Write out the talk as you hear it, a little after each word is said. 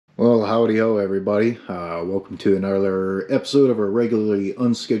Well, howdy ho, everybody. Welcome to another episode of our regularly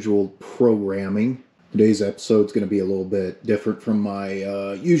unscheduled programming. Today's episode is going to be a little bit different from my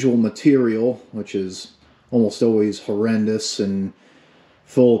usual material, which is almost always horrendous and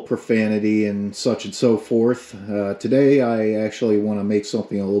full of profanity and such and so forth. Today, I actually want to make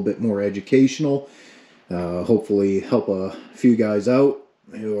something a little bit more educational, hopefully help a few guys out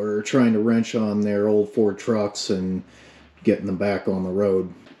who are trying to wrench on their old Ford trucks and getting them back on the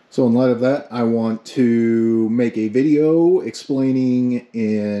road. So in light of that, I want to make a video explaining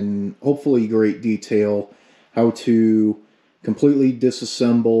in hopefully great detail how to completely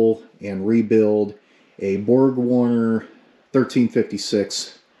disassemble and rebuild a Borg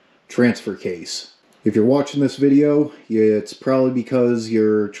 1356 transfer case. If you're watching this video, it's probably because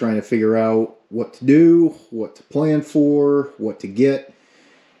you're trying to figure out what to do, what to plan for, what to get.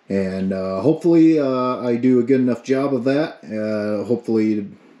 And hopefully I do a good enough job of that. Hopefully,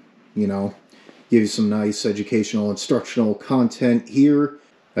 give you some nice educational, instructional content here.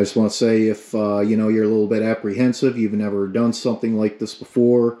 I just want to say if, you're a little bit apprehensive, you've never done something like this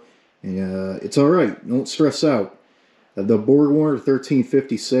before, it's all right. Don't stress out. The Borg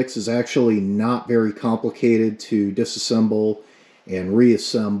 1356 is actually not very complicated to disassemble and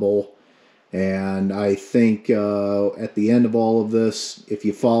reassemble. And I think at the end of all of this, if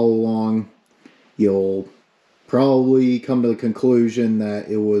you follow along, you'll probably come to the conclusion that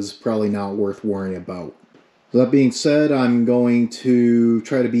it was probably not worth worrying about. That being said, I'm going to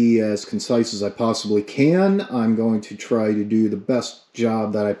try to be as concise as I possibly can. I'm going to try to do the best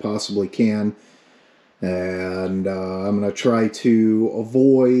job that I possibly can. And I'm going to try to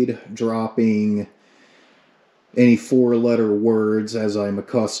avoid dropping any four-letter words as I'm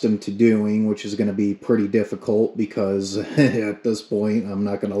accustomed to doing, which is going to be pretty difficult because at this point, I'm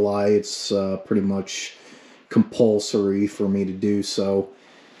not going to lie, it's pretty much compulsory for me to do so.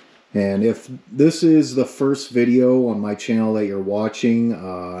 And if this is the first video on my channel that you're watching,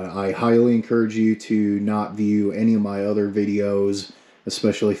 I highly encourage you to not view any of my other videos,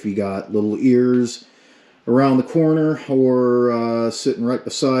 especially if you got little ears around the corner or sitting right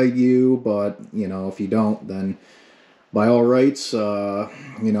beside you. But if you don't, then by all rights,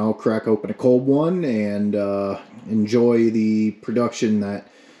 crack open a cold one and enjoy the production that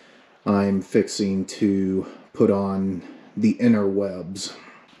I'm fixing to put on the interwebs.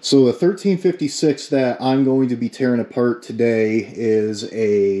 So the 1356 that I'm going to be tearing apart today is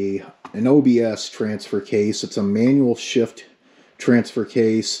an OBS transfer case. It's a manual shift transfer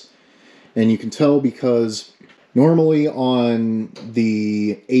case. And you can tell because normally on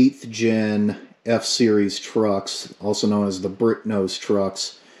the 8th gen F-Series trucks, also known as the brick nose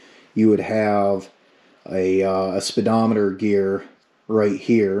trucks, you would have a speedometer gear right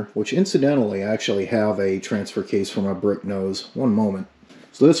here, which incidentally I actually have a transfer case from a brick nose. One moment.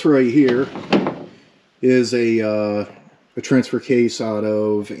 So this right here is a transfer case out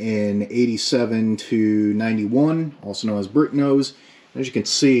of an 87 to 91, also known as brick nose. As you can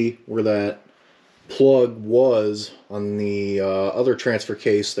see where that plug was on the other transfer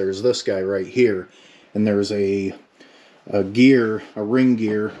case, there's this guy right here, and there's a gear, a ring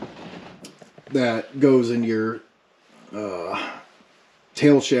gear that goes in your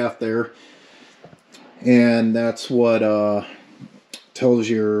tail shaft there, and that's what tells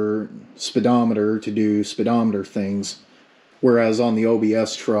your speedometer to do speedometer things. Whereas on the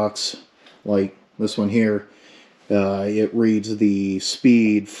OBS trucks, like this one here, it reads the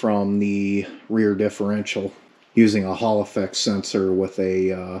speed from the rear differential using a Hall effect sensor with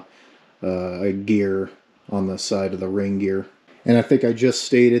a gear on the side of the ring gear. And I think I just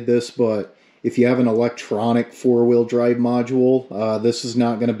stated this, but if you have an electronic four-wheel drive module, this is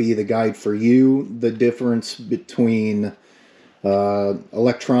not going to be the guide for you. The difference between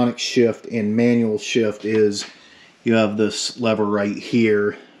electronic shift and manual shift is you have this lever right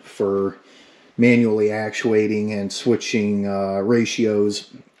here for manually actuating and switching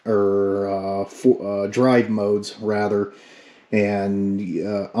ratios or drive modes rather. And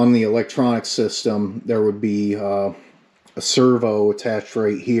on the electronic system there would be a servo attached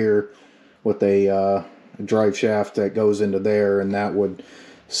right here with a drive shaft that goes into there, and that would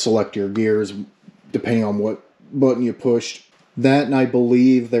select your gears depending on what button you pushed. That, and I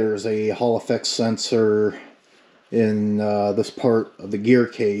believe there's a Hall effect sensor in this part of the gear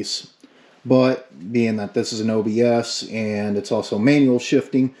case. But being that this is an OBS and it's also manual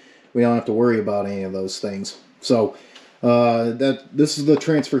shifting, we don't have to worry about any of those things. So this is the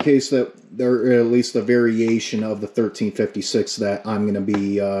transfer case that, or at least the variation of the 1356 that I'm going to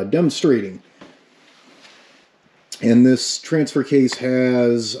be demonstrating. And this transfer case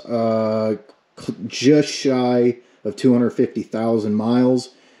has just shy of 250,000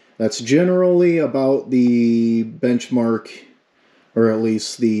 miles. That's generally about the benchmark, or at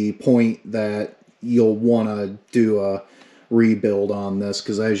least the point that you'll want to do a rebuild on this,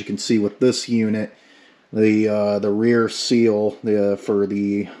 because as you can see with this unit, the rear seal for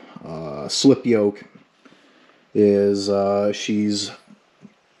the slip yoke is she's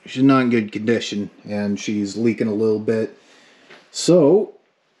not in good condition, and she's leaking a little bit. So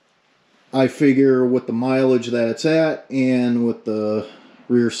I figure with the mileage that it's at and with the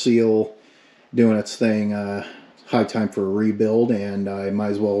rear seal doing its thing, high time for a rebuild, and I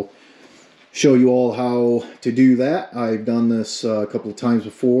might as well show you all how to do that. I've done this a couple of times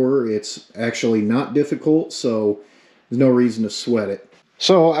before. It's actually not difficult, so there's no reason to sweat it.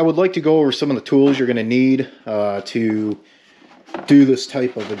 So I would like to go over some of the tools you're going to need to do this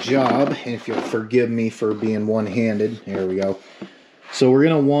type of a job, and if you'll forgive me for being one-handed, there we go. So we're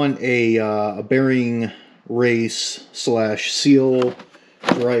going to want a bearing race / seal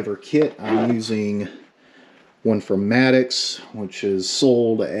driver kit. I'm using one from Maddox, which is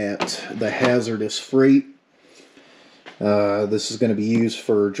sold at the Hazardous Freight. This is going to be used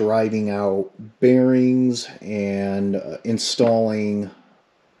for driving out bearings and installing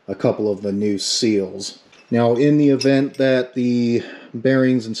a couple of the new seals. Now, in the event that the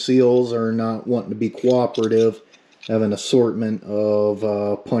bearings and seals are not wanting to be cooperative, I have an assortment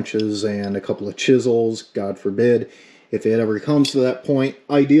of punches and a couple of chisels, God forbid. If it ever comes to that point,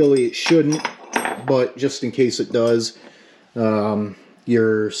 ideally it shouldn't, but just in case it does,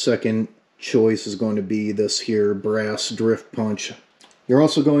 your second choice is going to be this here brass drift punch. You're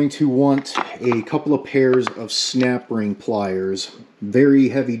also going to want a couple of pairs of snap ring pliers, very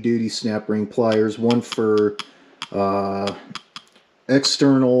heavy duty snap ring pliers, one for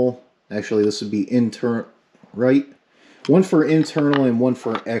external, actually this would be internal, right? One for internal and one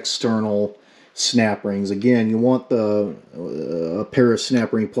for external snap rings. Again, you want a pair of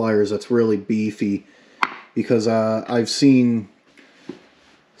snap ring pliers that's really beefy, because I've seen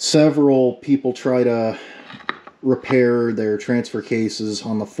several people try to repair their transfer cases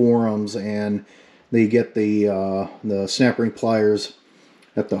on the forums, and they get the snap ring pliers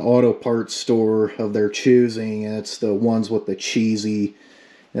at the auto parts store of their choosing, and it's the ones with the cheesy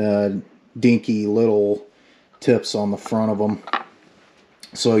dinky little tips on the front of them.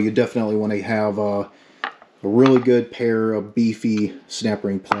 So you definitely want to have a really good pair of beefy snap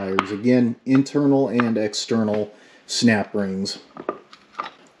ring pliers. Again, internal and external snap rings.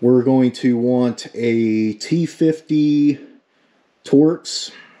 We're going to want a T50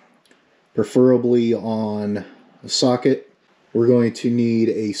 Torx, preferably on a socket. We're going to need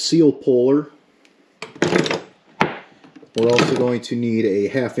a seal puller. We're also going to need a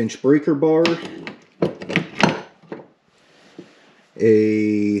 1/2-inch breaker bar,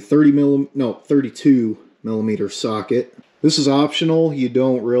 a 32 millimeter socket. This is optional. You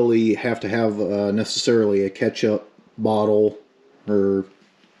don't really have to have necessarily a ketchup bottle or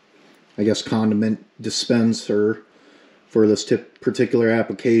I guess condiment dispenser for this particular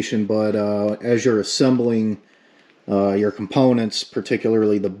application, but as you're assembling your components,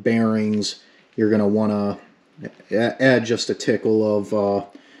 particularly the bearings, you're going to want to add just a tickle of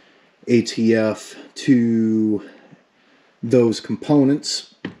ATF to those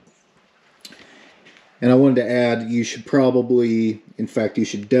components. And I wanted to add, you should probably, in fact, you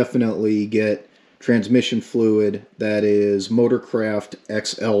should definitely get transmission fluid that is Motorcraft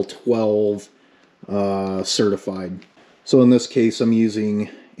XL12 certified. So in this case, I'm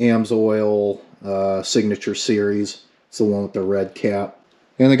using AMSOIL Signature Series. It's the one with the red cap.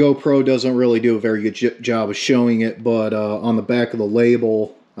 And the GoPro doesn't really do a very good job of showing it, but on the back of the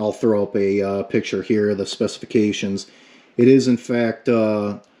label, I'll throw up a picture here of the specifications. It is, in fact,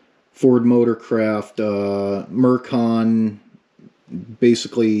 Ford Motorcraft Mercon,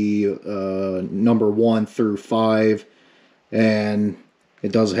 basically number 1 through 5, and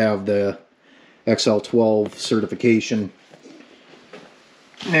it does have the XL12 certification.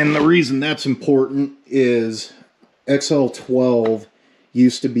 And the reason that's important is XL12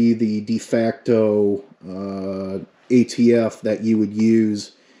 used to be the de facto ATF that you would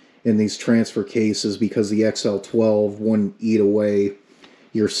use in these transfer cases, because the XL12 wouldn't eat away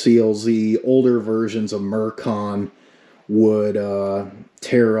your seals. The older versions of Mercon would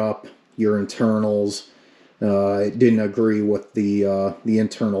tear up your internals. It didn't agree with the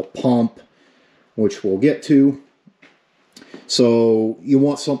internal pump, which we'll get to. So you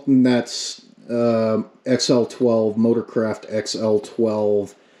want something that's XL12, Motorcraft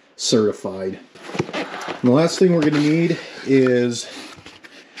XL12 certified. And the last thing we're going to need is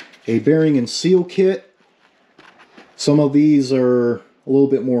a bearing and seal kit. Some of these are a little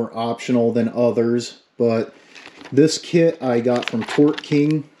bit more optional than others, but this kit I got from Torque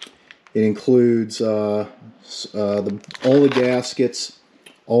King. It includes all the gaskets,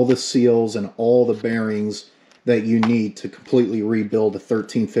 all the seals, and all the bearings that you need to completely rebuild a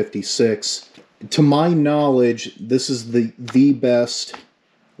 1356. To my knowledge, this is the best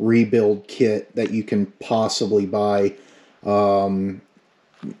rebuild kit that you can possibly buy. Torque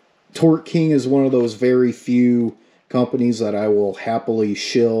King is one of those very few companies that I will happily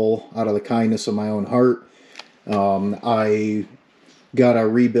shill out of the kindness of my own heart. I got a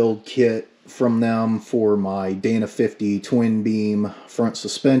rebuild kit from them for my Dana 50 twin beam front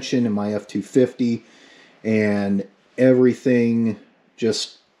suspension and my F250, and everything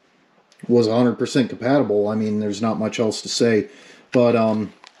just was 100% compatible. I mean, there's not much else to say. But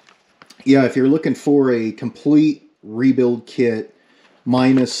yeah, if you're looking for a complete rebuild kit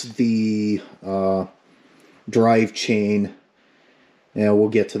minus the drive chain, yeah, we'll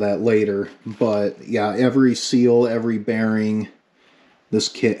get to that later. But yeah, every seal, every bearing, this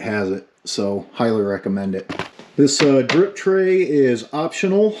kit has it. So highly recommend it. This drip tray is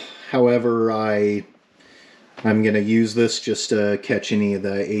optional. However, I'm going to use this just to catch any of the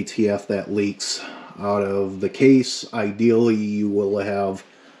ATF that leaks out of the case. Ideally, you will have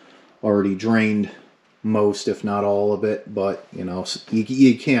already drained most, if not all of it, but you know,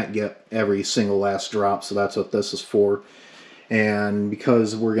 you can't get every single last drop, so that's what this is for. And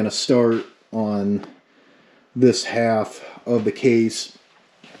because we're going to start on this half of the case,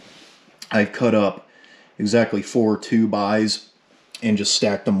 I've cut up exactly 4 2x and just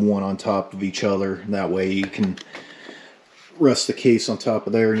stacked them one on top of each other. That way you can rest the case on top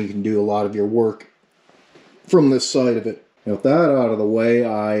of there and you can do a lot of your work from this side of it. Now, with that out of the way,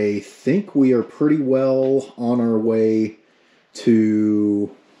 I think we are pretty well on our way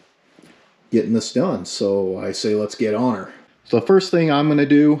to getting this done. So I say let's get on her. So the first thing I'm going to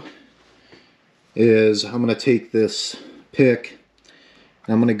do is I'm going to take this pick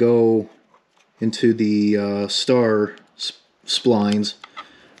and I'm going to go into the star splines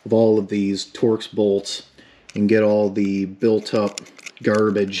of all of these Torx bolts and get all the built up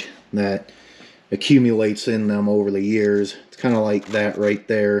garbage that accumulates in them over the years. It's kind of like that right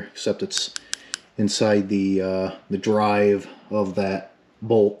there, except it's inside the drive of that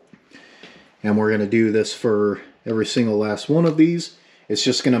bolt. And we're going to do this for every single last one of these. It's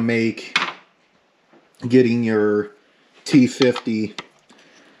just going to make getting your T50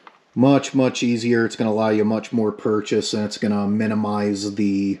 much easier. It's going to allow you much more purchase, and it's going to minimize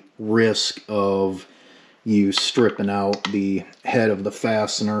the risk of you stripping out the head of the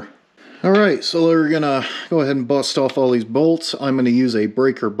fastener. Alright, so we're going to go ahead and bust off all these bolts. I'm going to use a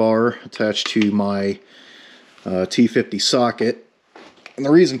breaker bar attached to my T50 socket. And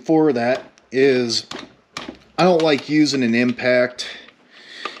the reason for that is I don't like using an impact,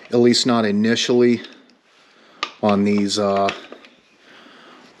 at least not initially, on these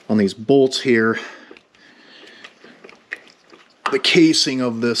bolts here. The casing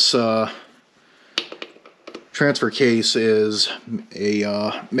of this transfer case is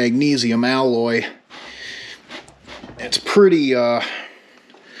a magnesium alloy. It's pretty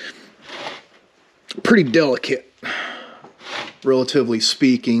delicate, relatively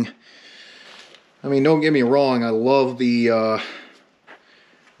speaking. I mean, don't get me wrong, I love the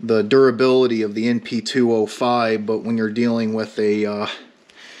durability of the NP205, but when you're dealing with a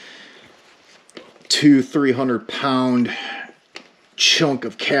 200-300 pound chunk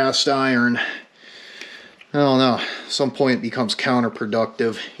of cast iron, I don't know, at some point it becomes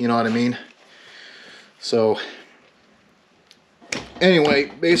counterproductive, you know what I mean? So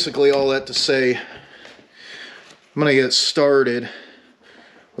anyway, basically all that to say, I'm gonna get started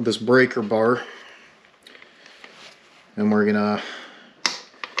with this breaker bar, and we're gonna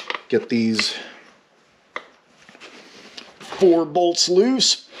get these 4 bolts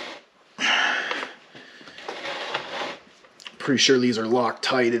loose. Pretty sure these are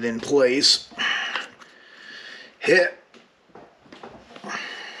Loctited in place. Hit.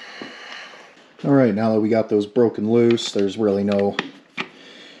 Alright, now that we got those broken loose, there's really no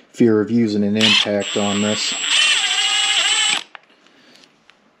fear of using an impact on this.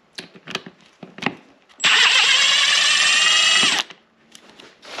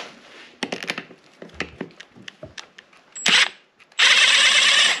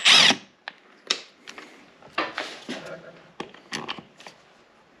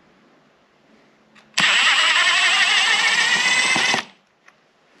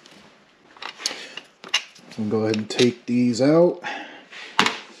 I'll go ahead and take these out,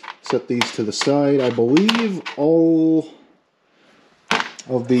 set these to the side. I believe all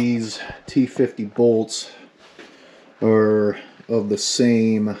of these T50 bolts are of the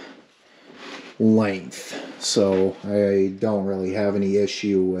same length. so I don't really have any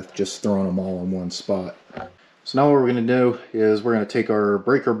issue with just throwing them all in one spot. So now what we're going to do is we're going to take our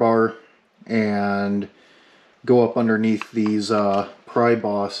breaker bar and go up underneath these pry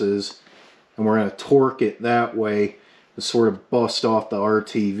bosses, and we're going to torque it that way to sort of bust off the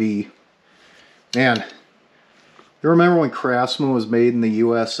RTV. Man, you remember when Craftsman was made in the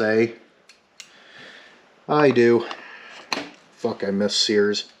USA? I do. Fuck, I miss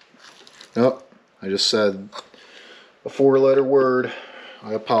Sears. Oh, I just said a 4-letter word.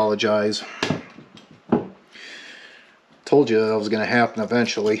 I apologize. Told you that was going to happen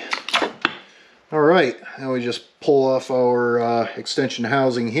eventually. Alright, now we just pull off our extension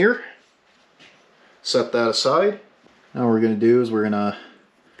housing here. Set that aside. Now what we're going to do is we're going to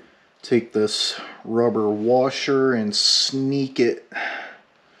take this rubber washer and sneak it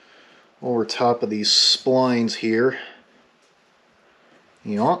over top of these splines here.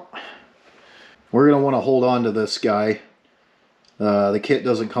 Yeah. We're going to want to hold on to this guy. The kit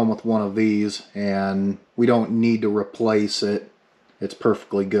doesn't come with one of these, and we don't need to replace it. It's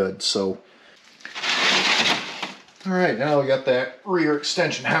perfectly good. So, alright, now we got that rear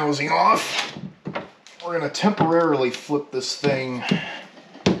extension housing off. We're going to temporarily flip this thing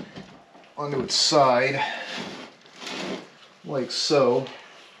onto its side, like so.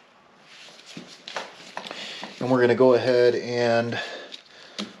 And we're going to go ahead and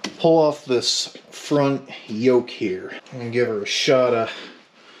pull off this front yoke here and give her a shot of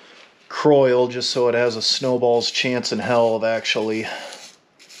Croil just so it has a snowball's chance in hell of actually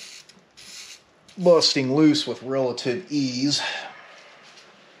busting loose with relative ease.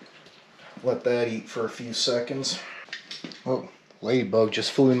 Let that eat for a few seconds. Oh, ladybug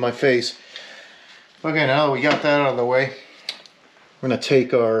just flew in my face. Okay, now that we got that out of the way, we're going to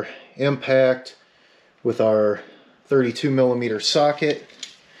take our impact with our 32mm socket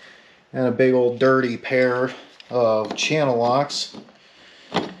and a big old dirty pair of channel locks.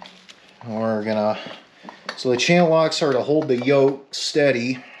 We're gonna, so the channel locks are to hold the yoke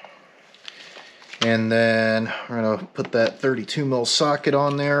steady, and then we're gonna put that 32mm socket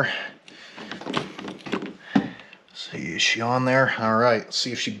on there. See, is she on there? All right, let's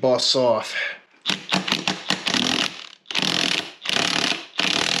see if she busts off.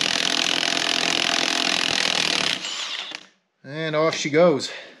 And off she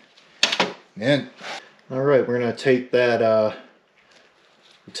goes. And all right, we're gonna take that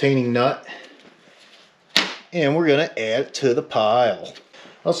retaining nut and we're gonna add it to the pile.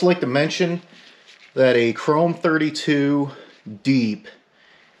 I also like to mention that a chrome 32 deep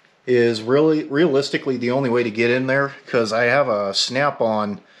is realistically the only way to get in there, because I have a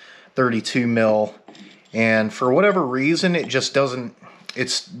snap-on 32mm, and for whatever reason it just doesn't.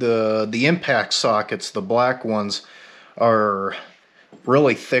 It's the impact sockets, the black ones, are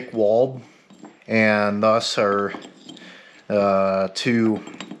really thick walled, and thus are they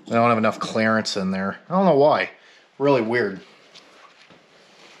don't have enough clearance in there. I don't know why. Really weird.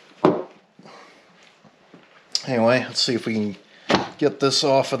 Anyway, let's see if we can get this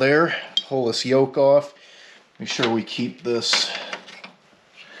off of there. Pull this yoke off. Make sure we keep this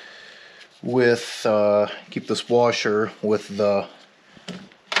with keep this washer with the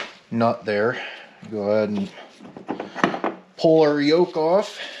nut there. Go ahead and pull our yoke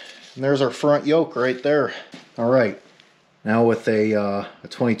off, and there's our front yoke right there. All right, now with a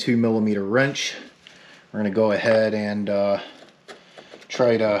 22mm wrench, we're going to go ahead and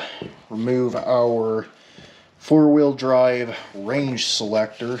try to remove our four-wheel drive range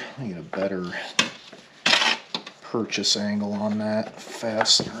selector. I need a better purchase angle on that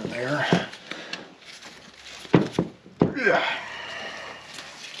fastener there.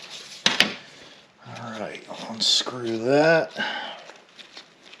 All right, unscrew that.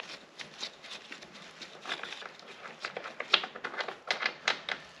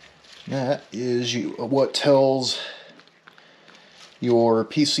 That is what tells your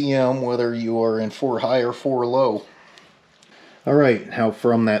PCM whether you are in 4 high or 4 low. Alright, now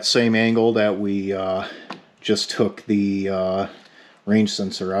from that same angle that we just took the range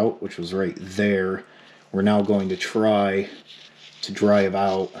sensor out, which was right there, we're now going to try to drive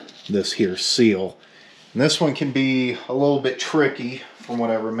out this here seal. And this one can be a little bit tricky from what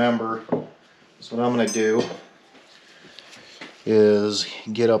I remember. So what I'm going to do is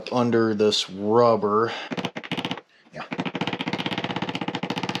get up under this rubber. Yeah.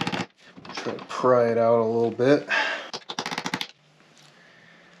 Try to pry it out a little bit.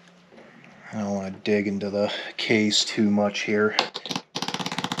 I don't want to dig into the case too much here.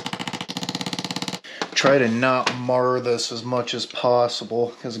 Try to not mar this as much as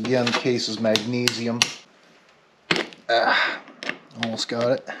possible, because again, the case is magnesium. Almost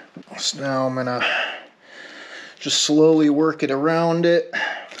got it. So now I'm gonna Just slowly work it around it.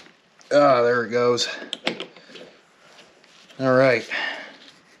 Ah, there it goes. All right.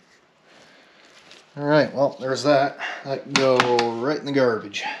 All right, well, there's that. That can go right in the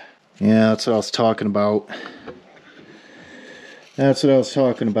garbage. Yeah, that's what I was talking about. That's what I was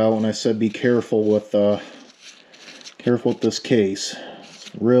talking about when I said be careful with this case. It's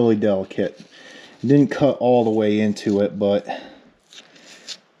really delicate. It didn't cut all the way into it, but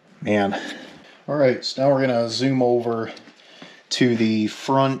man. All right, so now we're gonna zoom over to the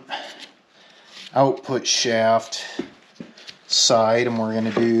front output shaft side, and we're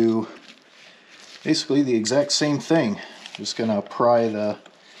gonna do basically the exact same thing. Just gonna pry the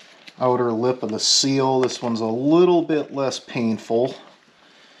outer lip of the seal. This one's a little bit less painful,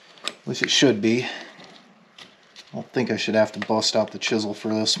 at least it should be. I don't think I should have to bust out the chisel for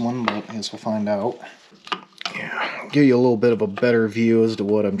this one, but I guess we'll find out. Yeah, give you a little bit of a better view as to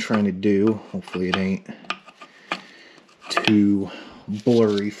what I'm trying to do. Hopefully it ain't too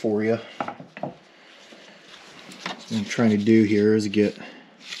blurry for you. What I'm trying to do here is get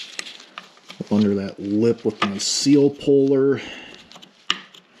up under that lip with my seal puller,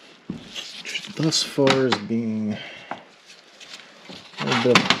 which thus far is being a little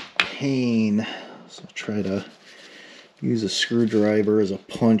bit of pain. So I'll try to use a screwdriver as a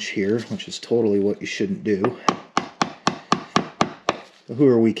punch here, which is totally what you shouldn't do. So who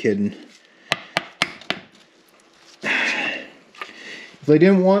are we kidding? If they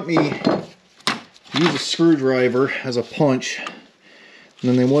didn't want me to use a screwdriver as a punch,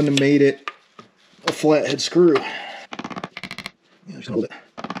 then they wouldn't have made it a flathead screw. Yeah, just a little bit.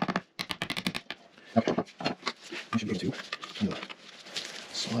 Okay. I should be able to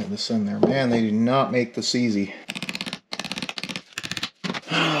slide this in there. Man, they do not make this easy.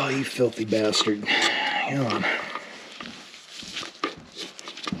 Oh, you filthy bastard. Come on.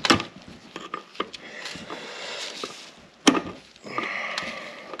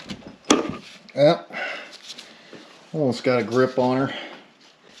 Yep. Almost got a grip on her.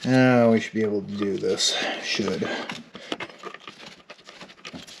 Now we should be able to do this. Should.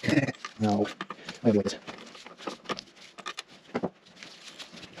 No. I do it.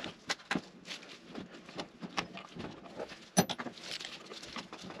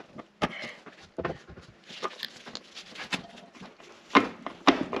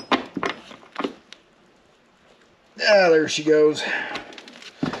 Ah, there she goes.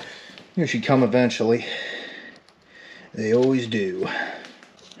 Here she come eventually. They always do.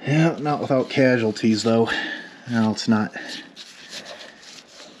 Yeah, not without casualties though. Well, it's not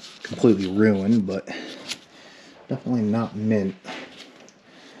completely ruined, but definitely not mint.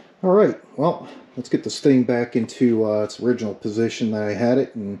 Alright, well, let's get this thing back into its original position that I had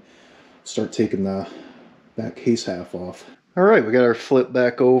it and start taking the back case half off. Alright, we got our flip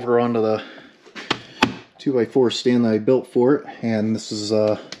back over onto the 2x4 stand that I built for it, and this is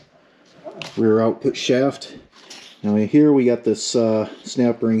rear output shaft. Now here we got this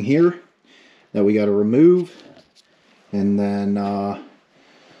snap ring here that we got to remove, and then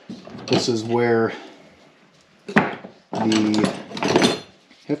this is where the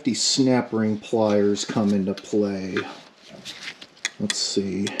hefty snap ring pliers come into play. Let's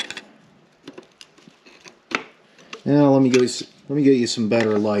see. Now let me get you some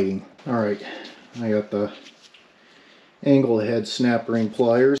better lighting. All right, I got the angle head snap ring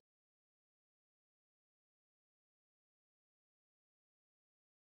pliers.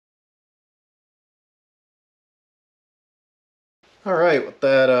 Alright, with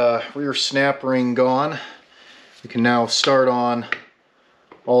that rear snap ring gone, we can now start on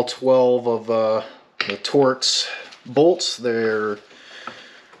all 12 of the Torx bolts. They're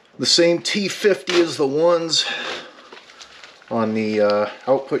the same T50 as the ones on the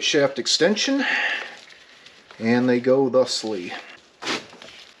output shaft extension, and they go thusly.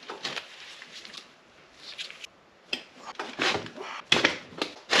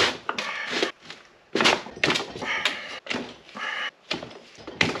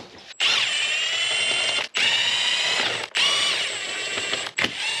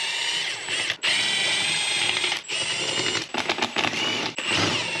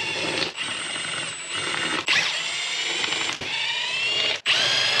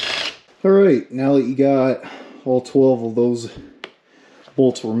 Alright, now that you got all 12 of those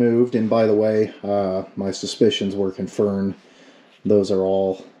bolts removed, and by the way, my suspicions were confirmed. Those are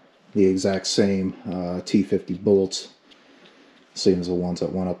all the exact same T50 bolts, same as the ones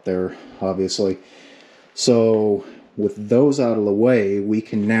that went up there, obviously. So with those out of the way, we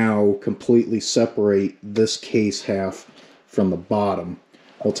can now completely separate this case half from the bottom.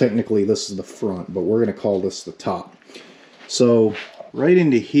 Well, technically this is the front, but we're going to call this the top. So right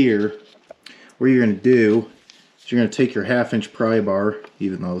into here, what you're going to do you're going to take your 1/2" pry bar,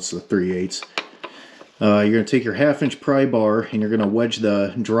 even though it's a 3/8. You're going to take your 1/2" pry bar and you're going to wedge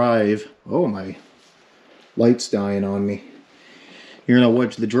the drive. Oh, my light's dying on me. You're going to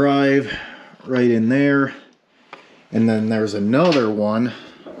wedge the drive right in there. And then there's another one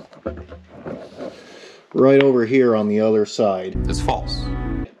right over here on the other side. It's false.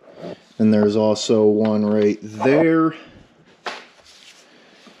 And there's also one right there.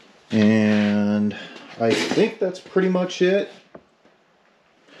 And I think that's pretty much it.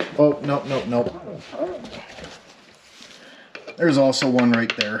 Oh, no, no, no. There's also one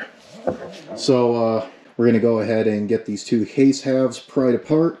right there. So we're going to go ahead and get these two case halves pried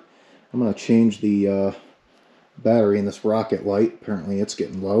apart. I'm going to change the battery in this rocket light. Apparently it's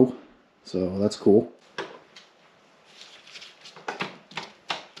getting low, so that's cool.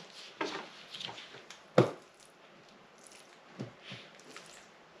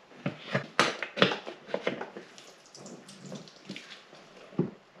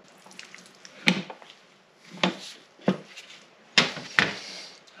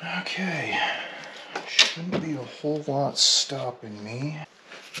 Okay, shouldn't be a whole lot stopping me.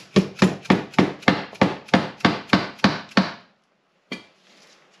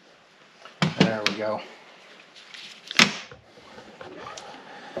 There we go.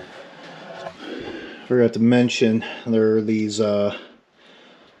 Forgot to mention there are these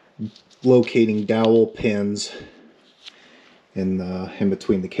locating dowel pins in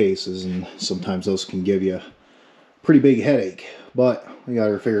between the cases, and sometimes those can give you a pretty big headache, but we got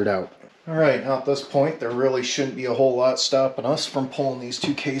her figured out. Alright, now at this point there really shouldn't be a whole lot stopping us from pulling these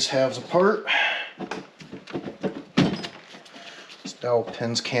two case halves apart. These dowel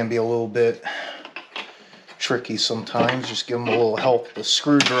pins can be a little bit tricky sometimes. Just give them a little help with the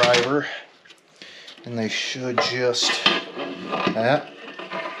screwdriver and they should just that,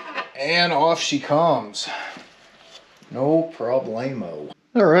 and off she comes. No problemo.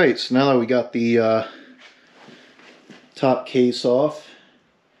 Alright, so now that we got the top case off,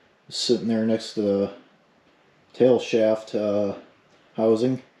 sitting there next to the tail shaft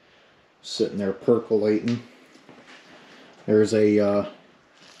housing, sitting there percolating. There's a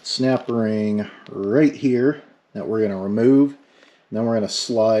snap ring right here that we're going to remove, and then we're going to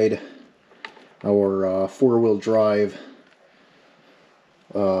slide our four-wheel drive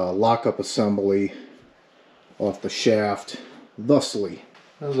lockup assembly off the shaft thusly.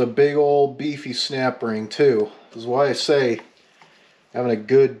 There's a big old beefy snap ring too. This is why I say having a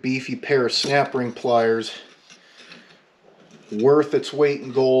good beefy pair of snap ring pliers worth its weight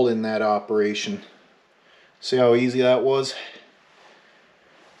in gold in that operation. See how easy that was?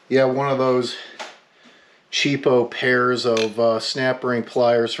 Yeah, one of those cheapo pairs of snap ring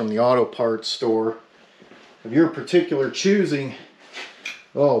pliers from the auto parts store of your particular choosing.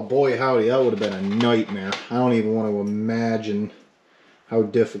 Oh boy howdy, that would have been a nightmare. I don't even want to imagine how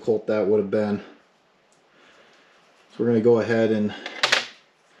difficult that would have been. So we're going to go ahead and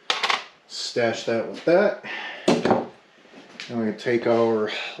stash that with that. And we're going to take our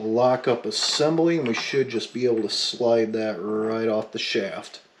lockup assembly and we should just be able to slide that right off the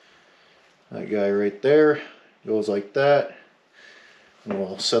shaft. That guy right there goes like that. And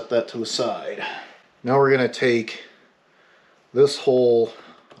we'll set that to the side. Now we're going to take this whole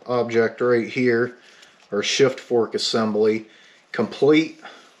object right here, our shift fork assembly, complete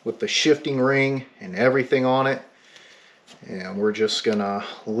with the shifting ring and everything on it, and we're just gonna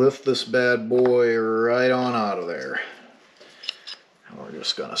lift this bad boy right on out of there, and we're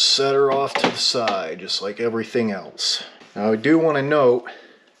just gonna set her off to the side just like everything else. Now I do want to note,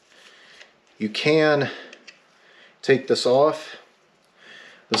 you can take this off.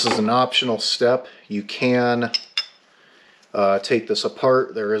 This is an optional step. You can take this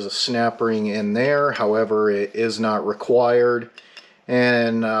apart. There is a snap ring in there, however it is not required.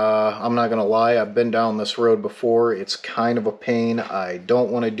 And I'm not gonna lie, I've been down this road before. It's kind of a pain. I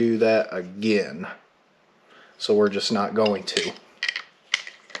don't want to do that again, so we're just not going to.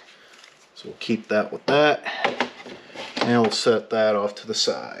 So we'll keep that with that, and we'll set that off to the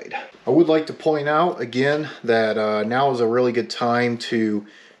side. I would like to point out again that now is a really good time to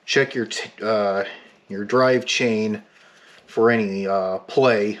check your drive chain for any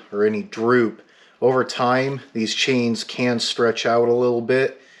play or any droop. Over time, these chains can stretch out a little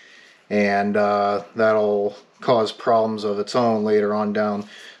bit, and that'll cause problems of its own later on down.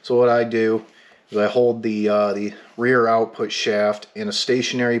 So what I do is I hold the rear output shaft in a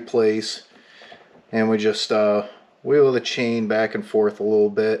stationary place, and we just wheel the chain back and forth a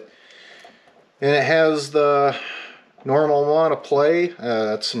little bit. And it has the normal amount of play.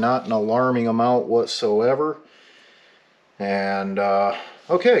 That's not an alarming amount whatsoever. And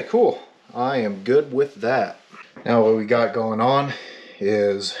okay, cool. I am good with that. Now what we got going on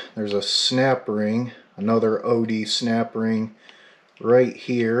is there's a snap ring, another OD snap ring right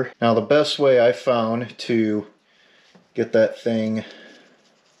here. Now the best way I found to get that thing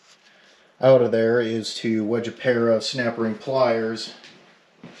out of there is to wedge a pair of snap ring pliers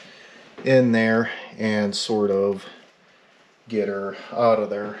in there and sort of get her out of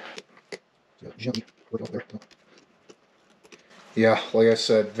there. Yeah, like I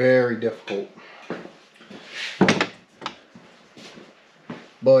said, very difficult.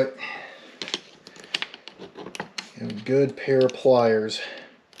 But a good pair of pliers,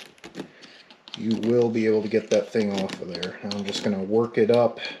 you will be able to get that thing off of there. Now I'm just going to work it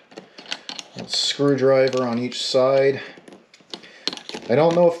up. A screwdriver on each side. I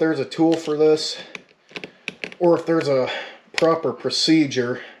don't know if there's a tool for this or if there's a proper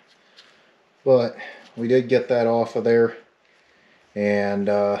procedure, but we did get that off of there, and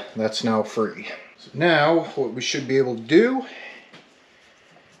that's now free. So now what we should be able to do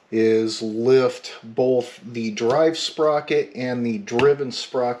is lift both the drive sprocket and the driven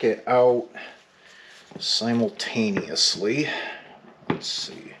sprocket out simultaneously. Let's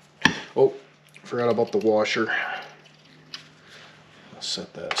see. Oh, forgot about the washer. I'll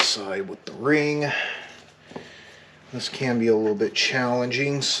set that aside with the ring. This can be a little bit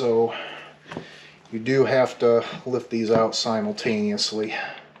challenging, so you do have to lift these out simultaneously.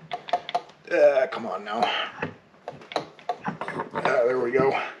 Come on now. There we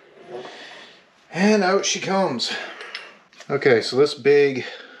go. And out she comes. Okay, so this big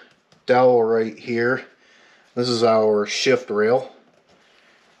dowel right here, this is our shift rail.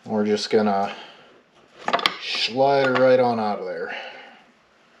 We're just gonna slide her right on out of there.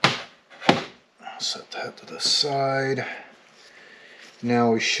 Set that to the side.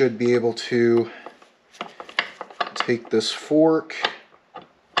 Now we should be able to take this fork.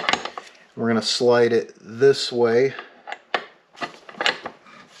 We're gonna slide it this way.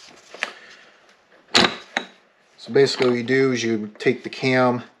 So basically what you do is you take the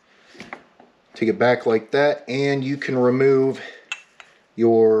cam, take it back like that, and you can remove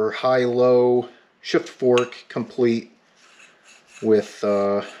your high-low shift fork complete with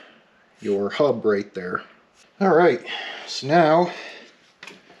your hub right there. Alright, so now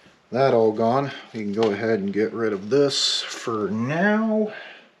that all gone, we can go ahead and get rid of this for now,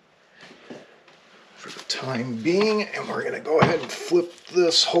 for the time being, and we're going to go ahead and flip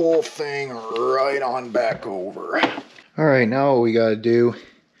this whole thing right on back over. Alright, now what we got to do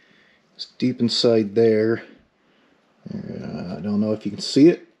is deep inside there. I don't know if you can see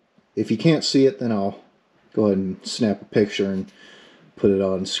it. If you can't see it, then I'll go ahead and snap a picture and put it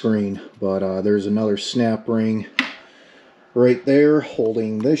on screen. But there's another snap ring right there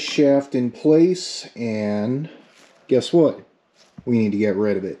holding this shaft in place, and guess what? We need to get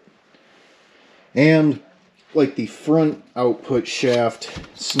rid of it. And like the front output shaft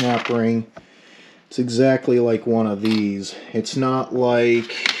snap ring, it's exactly like one of these. It's not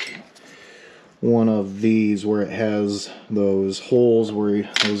like one of these where it has those holes, where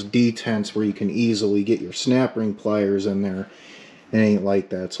those detents where you can easily get your snap ring pliers in there. It ain't like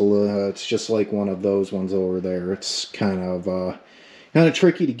that. It's just like one of those ones over there. It's kind of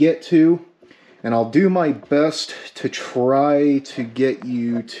tricky to get to, and I'll do my best to try to get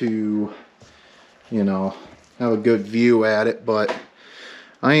you to, you know, have a good view at it, but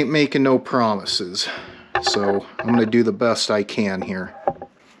I ain't making no promises. So I'm going to do the best I can here.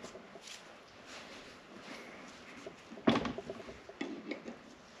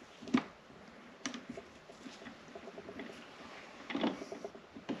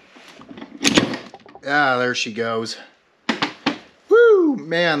 Ah, there she goes. Woo!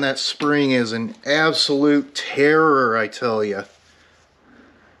 Man, that spring is an absolute terror, I tell you.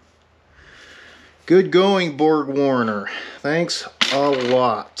 Good going, Borg Warner. Thanks a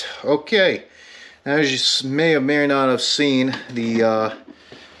lot. Okay, as you may or may not have seen, the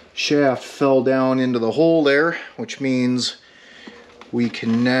shaft fell down into the hole there, which means we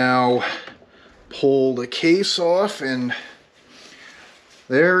can now pull the case off, and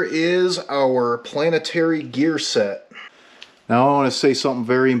there is our planetary gear set. Now I want to say something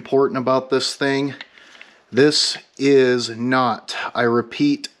very important about this thing. This is not, I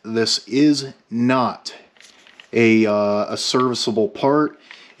repeat, this is not a serviceable part.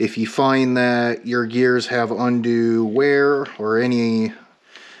 If you find that your gears have undue wear or any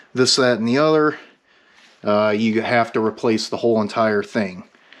this, that, and the other, you have to replace the whole entire thing.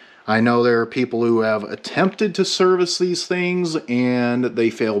 I know there are people who have attempted to service these things and they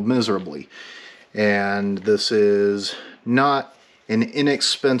failed miserably. And this is not an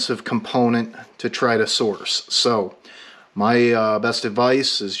inexpensive component to try to source. So my best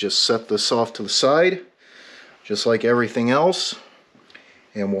advice is just set this off to the side. just like everything else,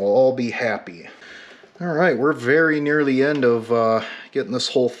 and we'll all be happy. Alright, we're very near the end of getting this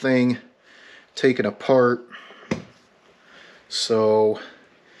whole thing taken apart. So,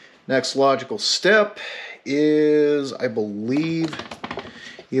 next logical step is, I believe,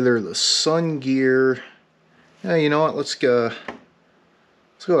 either the sun gear. Yeah, you know what? Let's go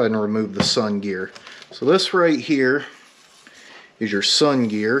ahead and remove the sun gear. So this right here is your sun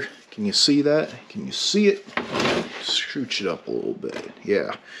gear. Can you see that? Can you see it? Scooch it up a little bit.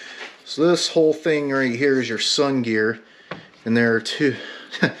 Yeah. So this whole thing right here is your sun gear, and there are two.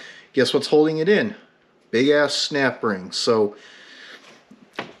 Guess what's holding it in? Big ass snap ring. So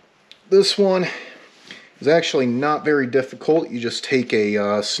this one is actually not very difficult. You just take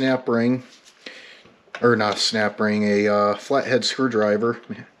a snap ring, or not a snap ring, a flathead screwdriver.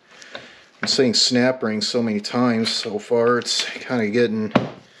 I'm saying snap ring so many times so far, it's kind of getting to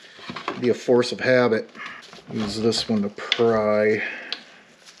be a force of habit. Use this one to pry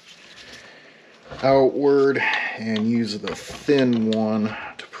outward, and use the thin one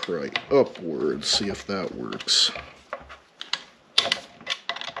to pry upward. See if that works.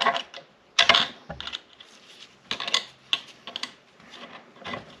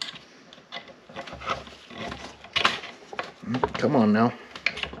 Come on now.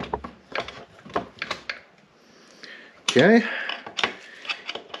 Okay.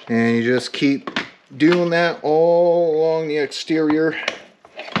 And you just keep doing that all along the exterior.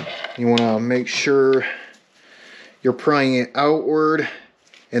 You want to make sure you're prying it outward,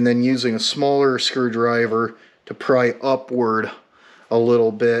 and then using a smaller screwdriver to pry upward a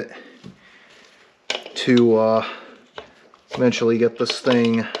little bit to eventually get this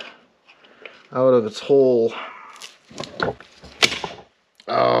thing out of its hole.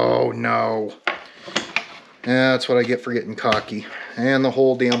 Oh no. Yeah, that's what I get for getting cocky. And the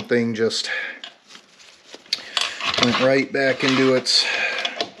whole damn thing just went right back into its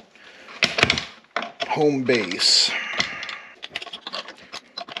home base.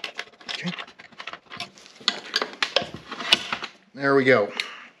 Okay. There we go.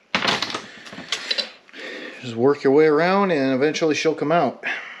 Just work your way around and eventually she'll come out.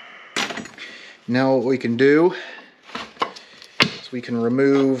 Now what we can do is we can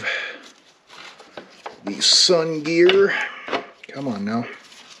remove the sun gear. Come on now.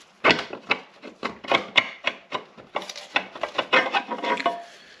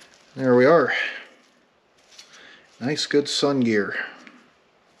 There we are. Nice good sun gear.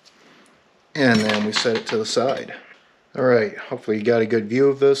 And then we set it to the side. Alright, hopefully you got a good view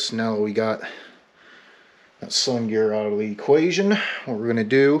of this. Now that we got that sun gear out of the equation, what we're going to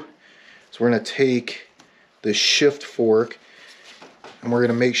do is we're going to take this shift fork and we're going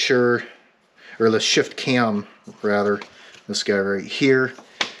to make sure, or the shift cam rather, this guy right here,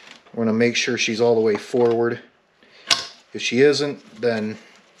 we're going to make sure she's all the way forward. If she isn't, then,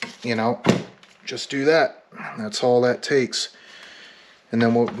 you know, just do that. That's all that takes. And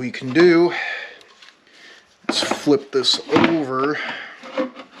then what we can do is flip this over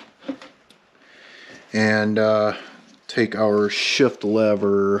and take our shift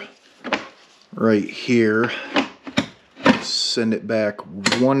lever right here, send it back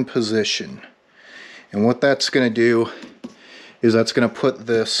one position. And what that's going to do is that's going to put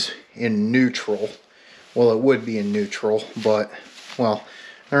this in neutral. Well, it would be in neutral, but, well,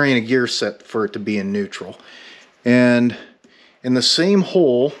 there ain't a gear set for it to be in neutral. And in the same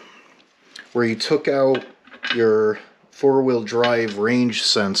hole where you took out your four-wheel drive range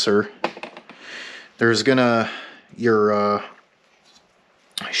sensor, there's gonna, your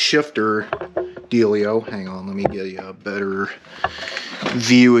shifter dealio, hang on, let me get you a better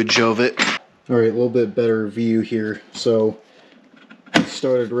viewage of it. Alright, a little bit better view here. So,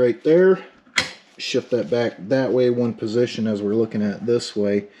 started right there, shift that back that way one position as we're looking at this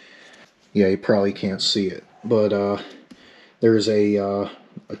way. Yeah, you probably can't see it, but there's a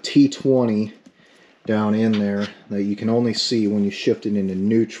T20 down in there that you can only see when you shift it into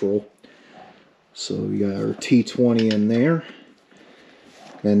neutral. So we got our T20 in there,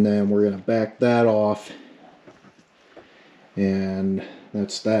 and then we're going to back that off, and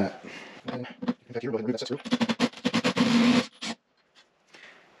that's that.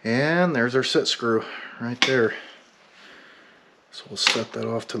 And there's our set screw right there. So we'll set that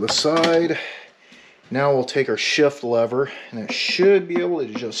off to the side. Now we'll take our shift lever, and it should be able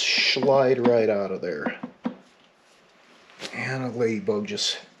to just slide right out of there. And a ladybug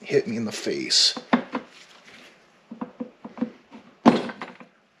just hit me in the face. And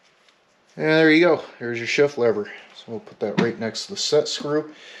there you go. There's your shift lever. So we'll put that right next to the set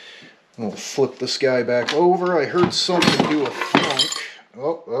screw. And we'll flip this guy back over. I heard something do a thunk.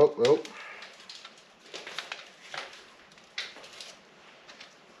 Oh.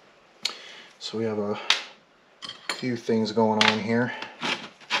 So we have a few things going on here.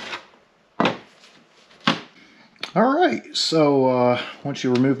 Alright, so once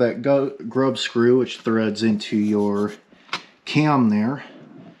you remove that grub screw, which threads into your cam there,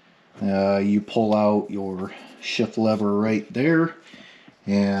 you pull out your shift lever right there,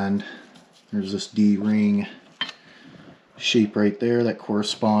 and there's this D-ring shape right there that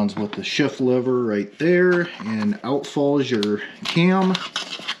corresponds with the shift lever right there, and out falls your cam,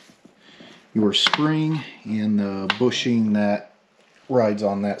 your spring, and the bushing that rides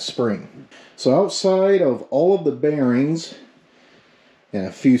on that spring. So outside of all of the bearings and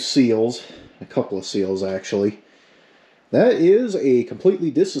a few seals, a couple of seals actually, that is a completely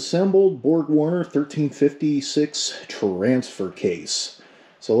disassembled Borg Warner 1356 transfer case.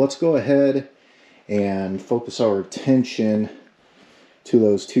 So let's go ahead and focus our attention to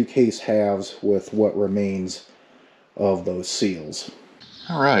those two case halves with what remains of those seals.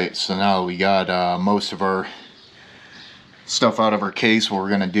 Alright, so now we got most of our stuff out of our case. What we're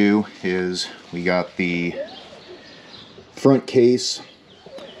going to do is we got the front case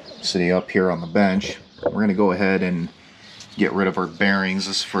sitting up here on the bench. We're going to go ahead and get rid of our bearings.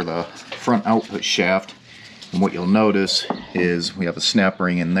 This is for the front output shaft, and what you'll notice is we have a snap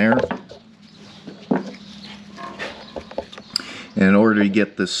ring in there, and in order to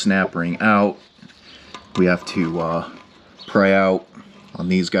get this snap ring out, we have to pry out on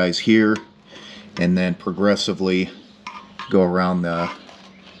these guys here and then progressively go around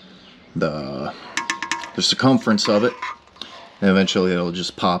the circumference of it, and eventually it'll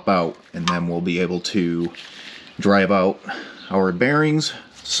just pop out, and then we'll be able to drive out our bearings.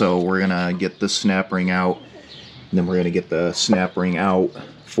 So we're gonna get this snap ring out, and then we're gonna get the snap ring out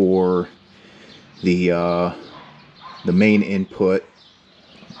for the main input,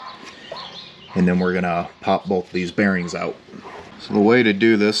 and then we're gonna pop both of these bearings out. So the way to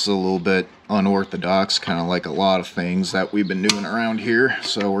do this is a little bit unorthodox, kind of like a lot of things that we've been doing around here.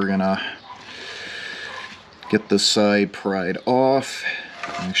 So we're gonna get this side pried off.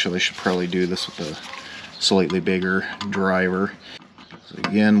 Actually, I should probably do this with a slightly bigger driver. So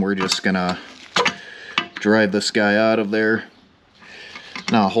again, we're just gonna drive this guy out of there.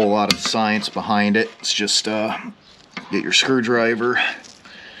 Not a whole lot of science behind it. It's just get your screwdriver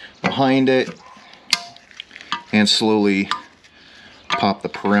behind it and slowly pop the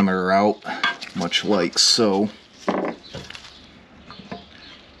perimeter out, much like so.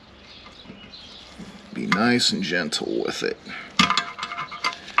 Be nice and gentle with it.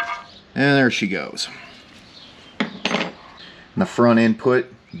 And there she goes. And the front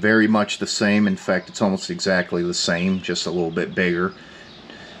input, very much the same. In fact, it's almost exactly the same, just a little bit bigger.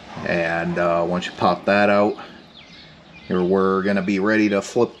 And once you pop that out, here we're going to be ready to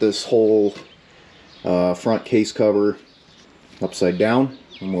flip this whole front case cover upside down,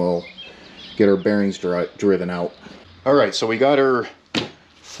 and we'll get our bearings driven out. Alright, so we got her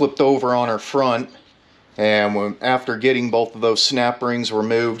flipped over on her front, and after getting both of those snap rings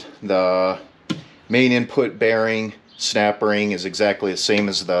removed, the main input bearing snap ring is exactly the same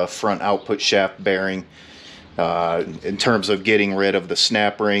as the front output shaft bearing in terms of getting rid of the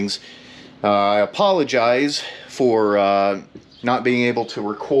snap rings. I apologize for not being able to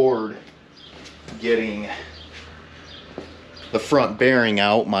record getting the front bearing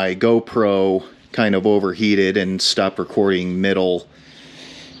out. My GoPro kind of overheated and stopped recording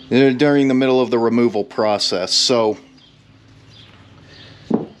during the middle of the removal process. So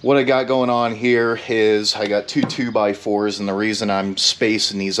what I got going on here is I got two 2x4s, and the reason I'm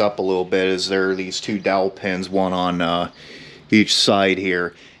spacing these up a little bit is there are these two dowel pins, one on each side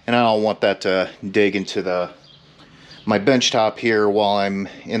here, and I don't want that to dig into my bench top here while I'm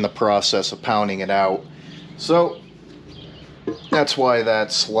in the process of pounding it out. So that's why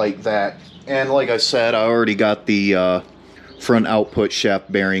that's like that. And like I said, I already got the front output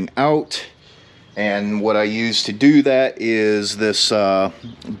shaft bearing out, and what I use to do that is this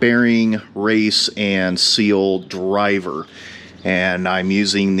bearing race and seal driver, and I'm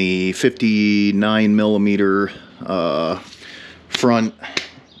using the 59mm front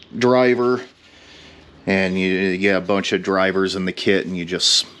driver, and you get a bunch of drivers in the kit, and you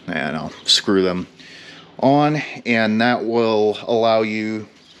just, I don't know, screw them on, and that will allow you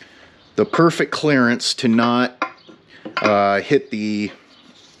the perfect clearance to not hit the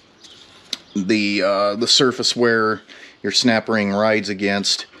surface where your snap ring rides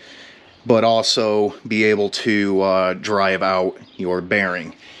against, but also be able to drive out your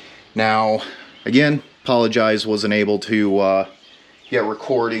bearing. Now, again, apologize, wasn't able to get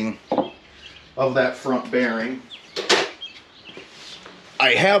recording of that front bearing.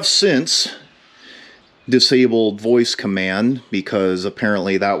 I have since disabled voice command, because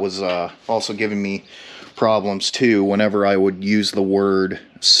apparently that was also giving me problems too whenever I would use the word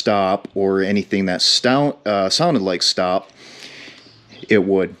stop or anything that sounded like stop. It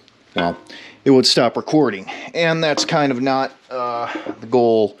would stop recording, and that's kind of not the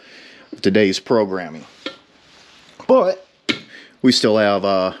goal of today's programming. But we still have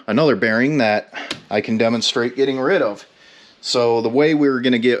another bearing that I can demonstrate getting rid of. So the way we're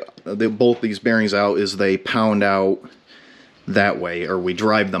going to get both these bearings out is they pound out that way, or we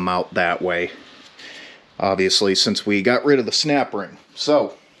drive them out that way. Obviously, since we got rid of the snap ring.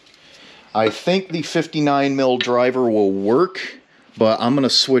 So I think the 59 mil driver will work, but I'm going to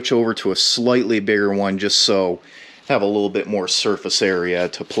switch over to a slightly bigger one just so I have a little bit more surface area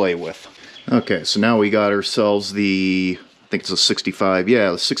to play with. Okay, so now we got ourselves the, I think it's a 65, yeah,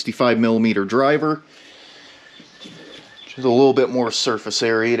 the 65 millimeter driver. Just a little bit more surface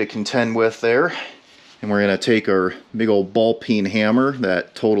area to contend with there. And we're going to take our big old ball peen hammer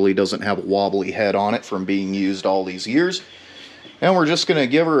that totally doesn't have a wobbly head on it from being used all these years. And we're just going to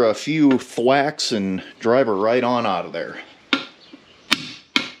give her a few thwacks and drive her right on out of there.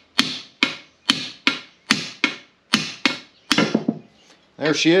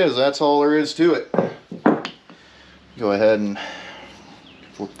 There she is. That's all there is to it. Go ahead and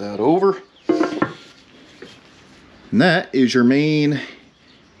flip that over. And that is your main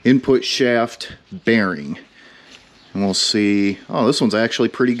input shaft bearing. And we'll see, oh, this one's actually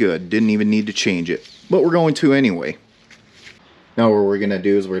pretty good. Didn't even need to change it, but we're going to anyway. Now what we're going to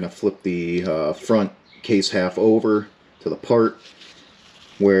do is we're going to flip the front case half over to the part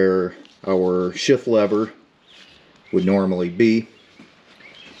where our shift lever would normally be.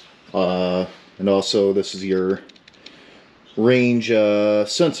 And also this is your range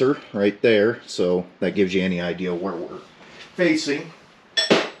sensor right there, so that gives you any idea where we're facing.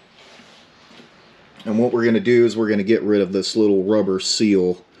 And what we're going to do is we're going to get rid of this little rubber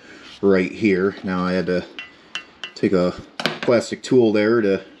seal right here. Now I had to take a plastic tool there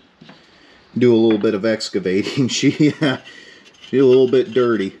to do a little bit of excavating. She's a little bit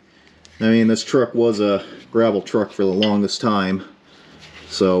dirty. I mean, this truck was a gravel truck for the longest time,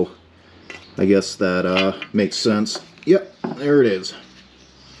 so I guess that makes sense. Yep, there it is.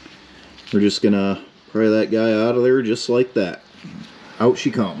 We're just gonna pry that guy out of there just like that. Out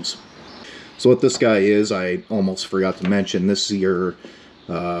she comes. So what this guy is, I almost forgot to mention, this is your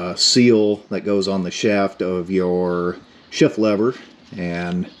seal that goes on the shaft of your shift lever,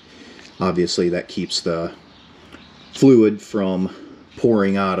 and obviously that keeps the fluid from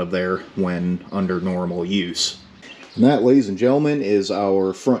pouring out of there when under normal use. And that, ladies and gentlemen, is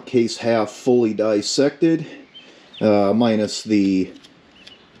our front case half fully dissected, minus the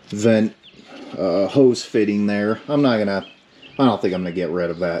vent hose fitting there. I don't think I'm gonna get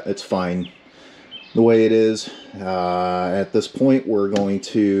rid of that. It's fine the way it is. At this point, we're going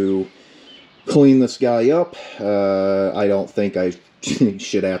to clean this guy up. I don't think I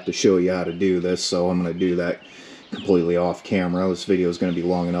should have to show you how to do this, so I'm going to do that completely off camera. This video is going to be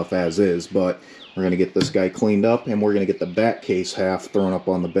long enough as is, but we're going to get this guy cleaned up, and we're going to get the back case half thrown up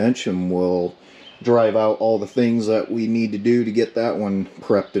on the bench, and we'll drive out all the things that we need to do to get that one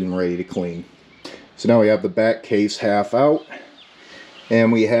prepped and ready to clean. So now we have the back case half out,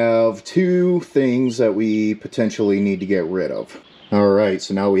 and we have two things that we potentially need to get rid of. Alright,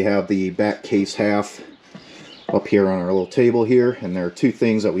 so now we have the back case half up here on our little table here, and there are two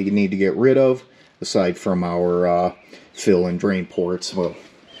things that we need to get rid of, aside from our fill and drain ports. Well,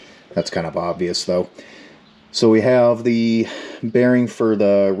 that's kind of obvious though. So we have the bearing for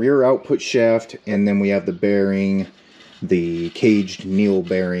the rear output shaft, and then we have the bearing, the caged kneel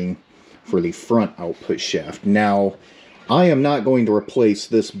bearing for the front output shaft. Now, I am not going to replace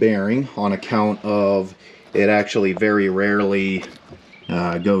this bearing on account of it actually very rarely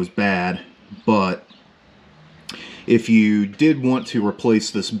goes bad, but if you did want to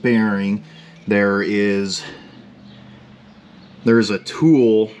replace this bearing, there's a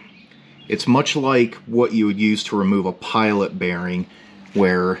tool. It's much like what you would use to remove a pilot bearing,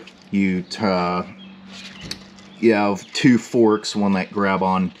 where you have two forks, one that grab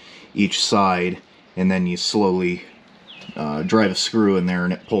on each side, and then you slowly drive a screw in there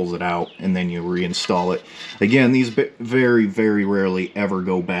and it pulls it out, and then you reinstall it. Again, these very, very rarely ever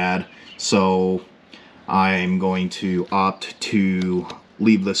go bad, so I'm going to opt to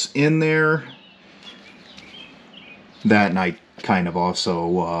leave this in there. That, and I kind of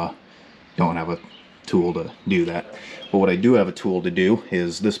also don't have a tool to do that. But what I do have a tool to do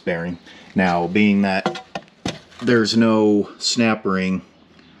is this bearing. Now, being that there's no snap ring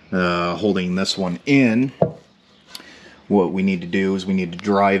holding this one in, what we need to do is we need to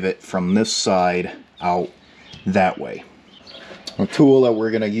drive it from this side out that way. The tool that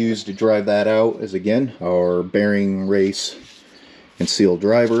we're going to use to drive that out is, again, our bearing race and seal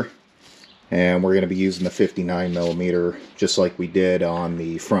driver. And we're going to be using the 59mm, just like we did on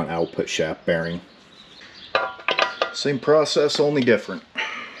the front output shaft bearing. Same process, only different.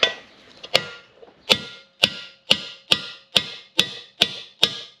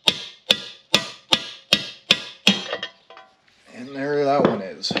 And there that one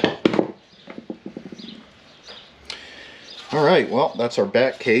is. Alright, well, that's our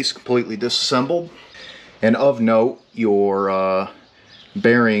back case completely disassembled. And of note, your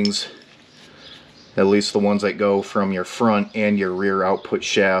bearings, at least the ones that go from your front and your rear output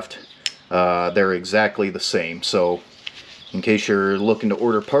shaft, they're exactly the same. So in case you're looking to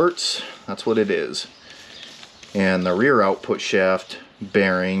order parts, that's what it is. And the rear output shaft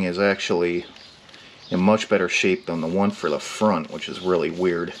bearing is actually in much better shape than the one for the front, which is really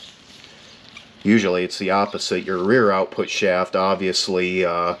weird. Usually it's the opposite. Your rear output shaft obviously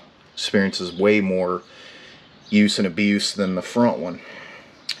experiences way more use and abuse than the front one.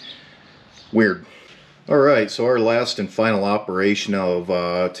 Weird. Alright, so our last and final operation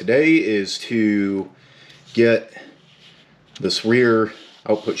of today is to get this rear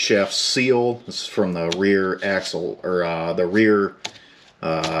output shaft seal. This is from the rear axle, or the rear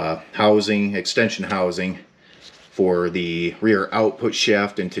housing, extension housing for the rear output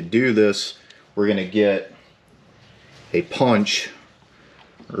shaft. And to do this, we're going to get a punch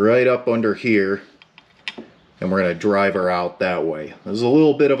right up under here, and we're going to drive her out that way. This is a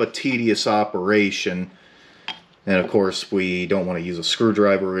little bit of a tedious operation, and of course we don't want to use a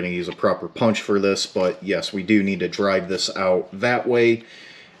screwdriver. We're going to use a proper punch for this, but yes, we do need to drive this out that way.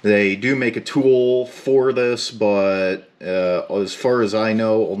 They do make a tool for this, but as far as I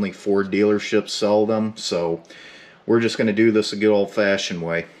know, only Ford dealerships sell them, so we're just going to do this a good old-fashioned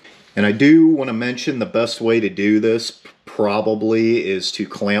way. And I do want to mention the best way to do this probably is to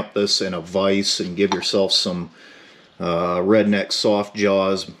clamp this in a vise and give yourself some redneck soft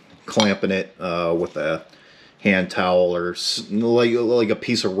jaws, clamping it with a hand towel or like a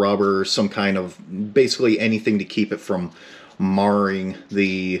piece of rubber or some kind of, basically anything to keep it from marring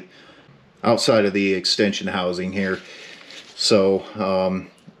the outside of the extension housing here. So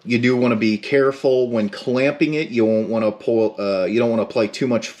you do want to be careful when clamping it. You won't want to pull. You don't want to apply too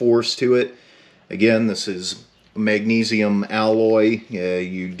much force to it. Again, this is magnesium alloy.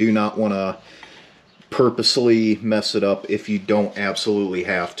 You do not want to purposely mess it up if you don't absolutely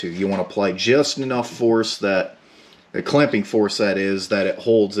have to. You want to apply just enough force, that the clamping force that is, that it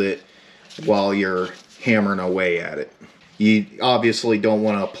holds it while you're hammering away at it. You obviously don't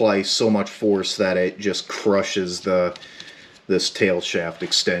want to apply so much force that it just crushes this tail shaft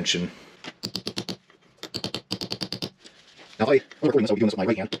extension. Now, I'm recording this, I'll be doing this with my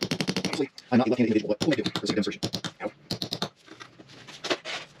right hand. Honestly, I'm not the left-handed individual, but what do I do for this demonstration? Ow.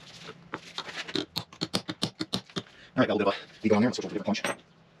 Alright, got a little bit of a ego on there. Let's switch over to a different punch.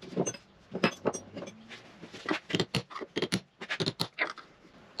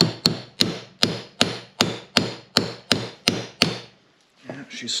 Yeah,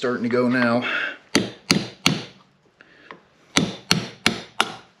 she's starting to go now.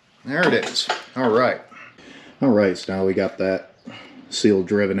 There it is. Alright. Alright, so now we got that seal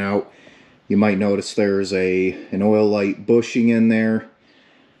driven out. You might notice there's an oil light bushing in there.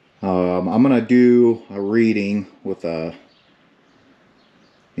 I'm going to do a reading with a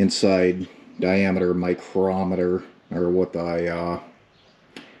inside diameter micrometer, or what the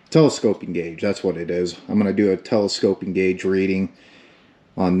telescoping gauge, that's what it is. I'm going to do a telescoping gauge reading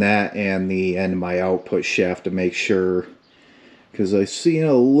on that and the end of my output shaft to make sure, because I see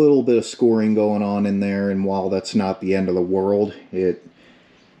a little bit of scoring going on in there, and while that's not the end of the world, it's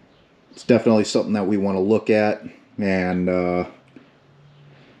definitely something that we want to look at. And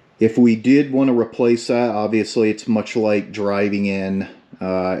if we did want to replace that, obviously it's much like driving in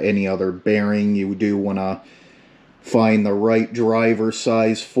any other bearing. You do want to find the right driver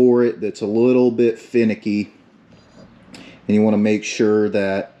size for it that's a little bit finicky, and you want to make sure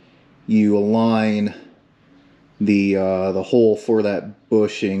that you align the hole for that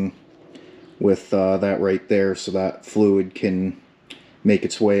bushing with that right there, so that fluid can make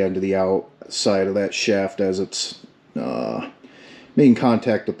its way onto the outside of that shaft as it's making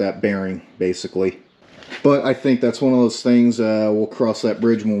contact with that bearing, basically. But I think that's one of those things, we'll cross that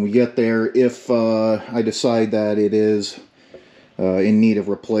bridge when we get there, if I decide that it is in need of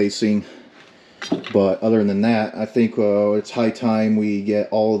replacing. But other than that, I think it's high time we get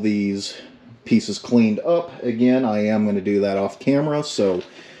all of these pieces cleaned up. Again, I am going to do that off camera, so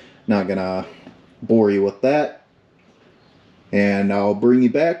not going to bore you with that. and I'll bring you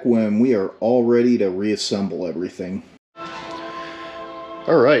back when we are all ready to reassemble everything.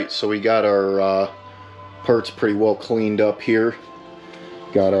 Alright, so we got our parts pretty well cleaned up here.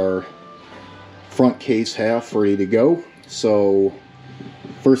 Got our front case half ready to go. So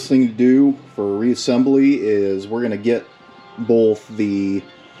first thing to do for reassembly is we're going to get both the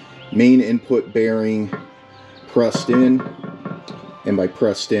main input bearing pressed in, and by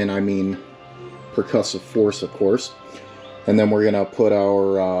pressed in I mean percussive force, of course, and then we're going to put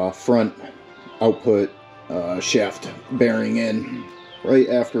our front output shaft bearing in right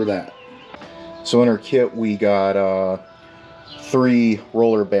after that. So in our kit we got 3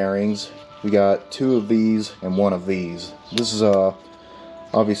 roller bearings. We got 2 of these and 1 of these. This is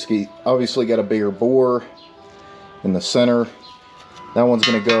obviously got a bigger bore in the center. That one's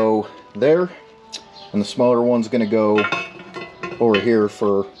going to go there, and the smaller one's going to go over here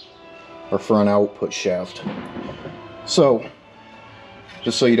for our front output shaft. So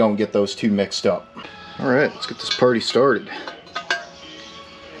just so you don't get those two mixed up. Alright, let's get this party started.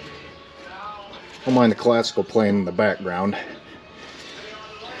 Don't mind the classical playing in the background.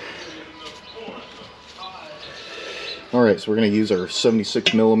 Alright, so we're going to use our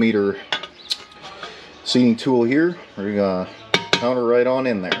 76mm seating tool here. We're going to counter right on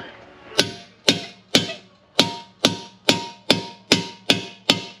in there.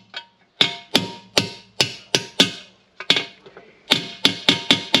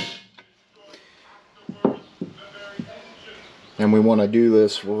 And we want to do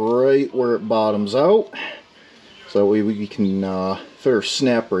this right where it bottoms out, so that way we can fit our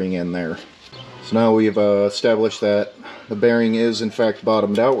snap ring in there. So now we've established that the bearing is in fact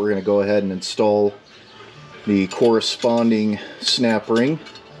bottomed out, we're going to go ahead and install the corresponding snap ring,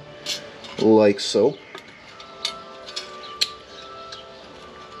 like so.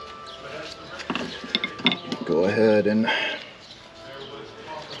 Go ahead and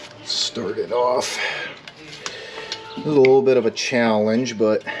start it off. This is a little bit of a challenge,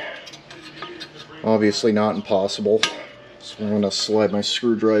 but obviously not impossible. So I'm going to slide my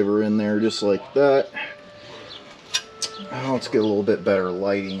screwdriver in there just like that. Let's get a little bit better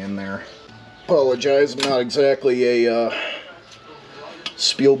lighting in there. Apologize, I'm not exactly a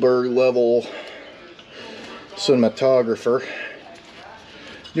Spielberg level cinematographer.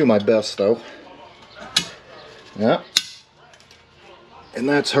 Do my best though. Yeah. And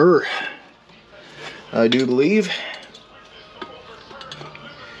that's her, I do believe.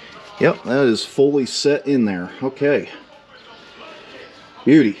 Yep, that is fully set in there. Okay.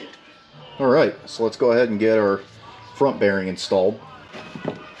 Beauty. Alright, so let's go ahead and get our front bearing installed.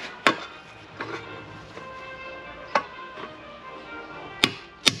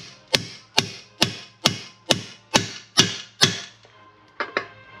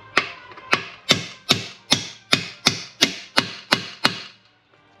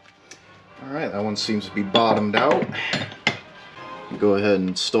 Alright, that one seems to be bottomed out. Go ahead and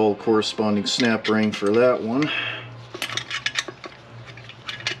install corresponding snap ring for that one.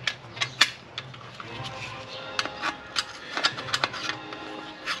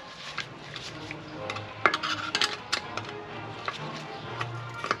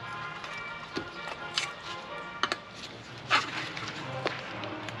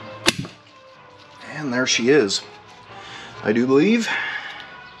 And there she is, I do believe.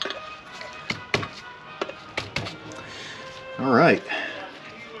 Alright.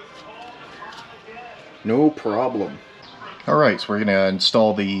 No problem. Alright, so we're going to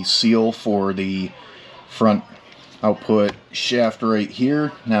install the seal for the front output shaft right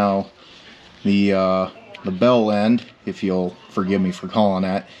here. Now, the bell end, if you'll forgive me for calling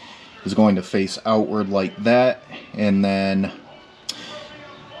that, is going to face outward like that. And then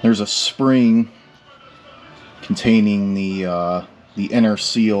there's a spring containing the inner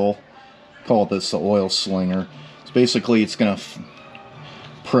seal. Call this the oil slinger. Basically it's going to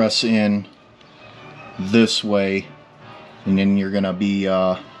press in this way, and then you're going to be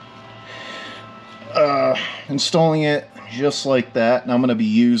installing it just like that. And I'm going to be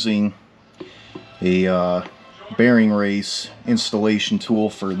using a bearing race installation tool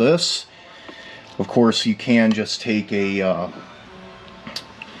for this. Of course you can just take a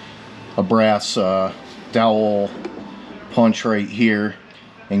brass dowel punch right here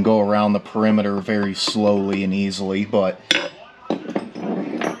and go around the perimeter very slowly and easily, but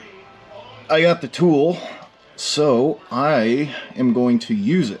I got the tool, so I am going to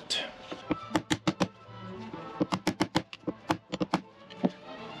use it.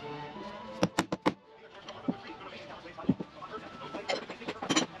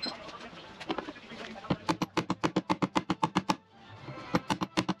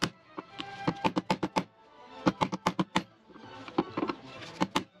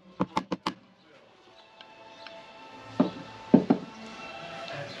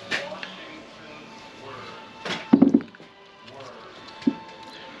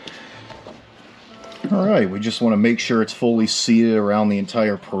 Alright, we just want to make sure it's fully seated around the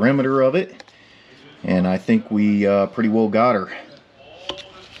entire perimeter of it. And I think we pretty well got her.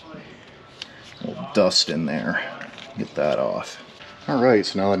 A little dust in there. Get that off. Alright,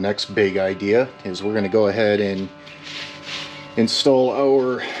 so now the next big idea is we're going to go ahead and install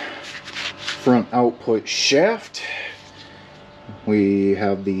our front output shaft. We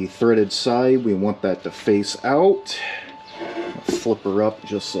have the threaded side. We want that to face out. Flip her up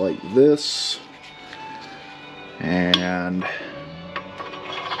just like this. And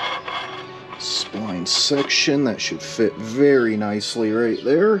spline section, that should fit very nicely right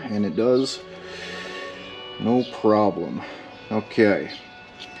there, and it does, no problem. Okay,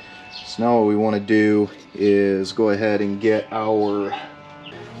 so now what we want to do is go ahead and get our,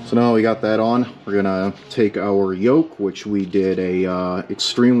 so now we got that on, we're gonna take our yoke, which we did a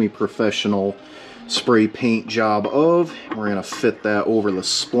extremely professional spray paint job of. We're gonna fit that over the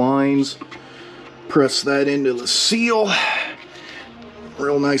splines, press that into the seal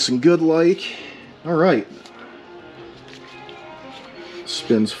real nice and good like. All right,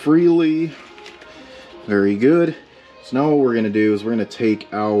 spins freely, very good. So now what we're going to do is we're going to take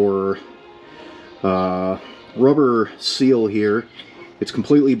our rubber seal here. It's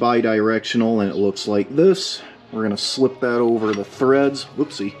completely bi-directional and it looks like this. We're going to slip that over the threads.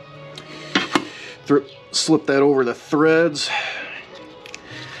 Whoopsie. Slip that over the threads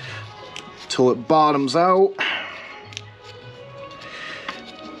till it bottoms out.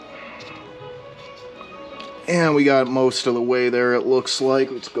 And we got most of the way there, it looks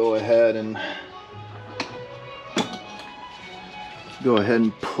like. Let's go ahead and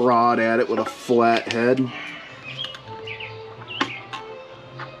prod at it with a flat head.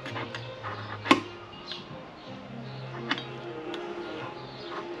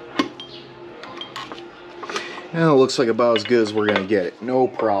 And it looks like about as good as we're going to get it. No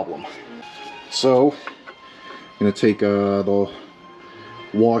problem. So, I'm going to take the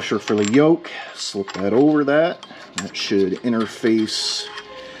washer for the yoke, slip that over that. That should interface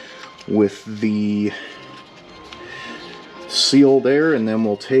with the seal there, and then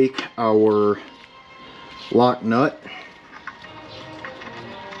we'll take our lock nut,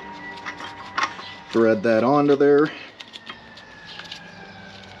 thread that onto there.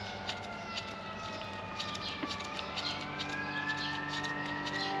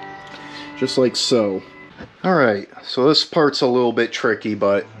 Just like so. Alright, so this part's a little bit tricky,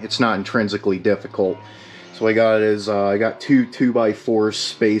 but it's not intrinsically difficult. So what I got is, I got two 2x4s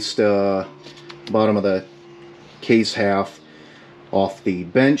spaced bottom of the case half off the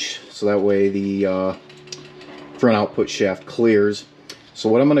bench, so that way the front output shaft clears. So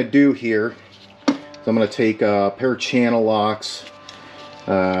what I'm going to do here is I'm going to take a pair of channel locks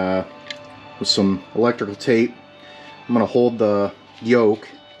with some electrical tape. I'm going to hold the yoke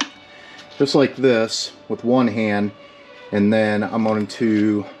just like this with one hand, and then I'm going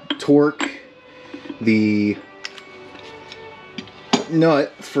to torque the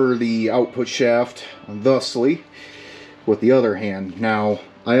nut for the output shaft thusly with the other hand. Now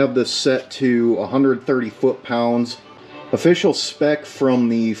I have this set to 130 foot-pounds. Official spec from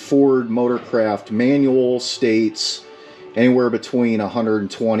the Ford Motorcraft manual states anywhere between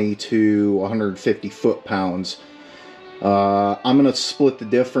 120 to 150 foot-pounds. I'm going to split the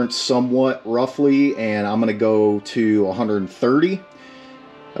difference somewhat roughly, and I'm going to go to 130.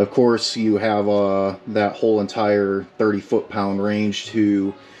 Of course, you have that whole entire 30 foot-pound range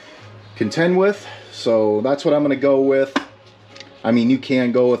to contend with, so that's what I'm going to go with. I mean, you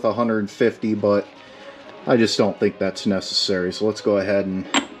can go with 150, but I just don't think that's necessary. So let's go ahead and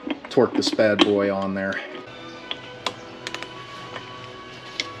torque this bad boy on there.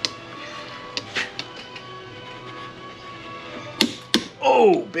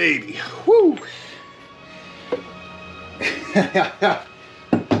 Oh, baby. Woo!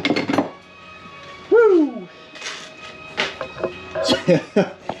 Woo! So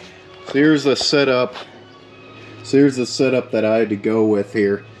here's the setup. So here's the setup that I had to go with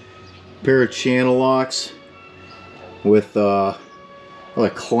here. A pair of channel locks with a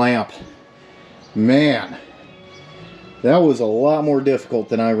clamp. Man, that was a lot more difficult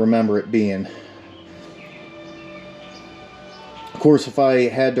than I remember it being. Of course, if I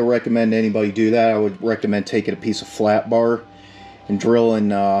had to recommend anybody do that, I would recommend taking a piece of flat bar and drilling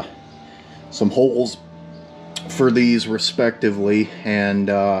some holes for these respectively,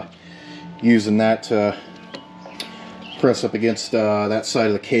 and using that to press up against that side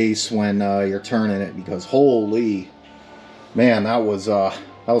of the case when you're turning it, because holy man, that was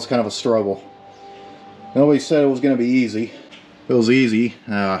kind of a struggle. Nobody said it was going to be easy. If it was easy,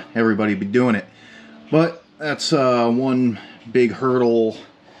 everybody'd be doing it. But that's one big hurdle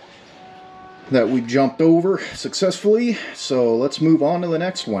that we jumped over successfully, so let's move on to the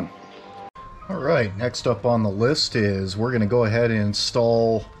next one. Alright, next up on the list is we're going to go ahead and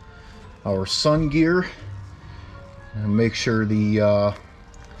install our sun gear and make sure the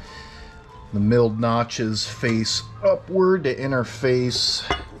milled notches face upward to interface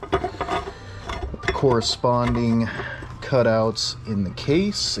with the corresponding cutouts in the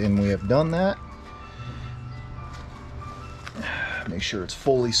case, and we have done that. Make sure it's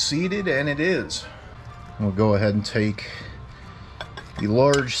fully seated, and it is. We'll go ahead and take the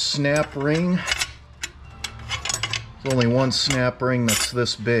large snap ring. There's only one snap ring that's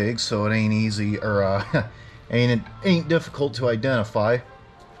this big, so it ain't easy, or ain't difficult to identify.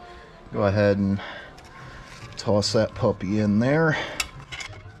 Go ahead and toss that puppy in there.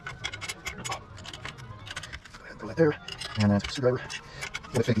 Go right there, and that's a screwdriver.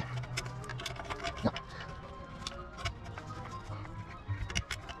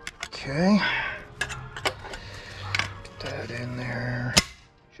 Okay, get that in there,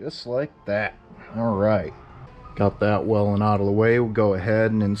 just like that. All right, got that well and out of the way. We'll go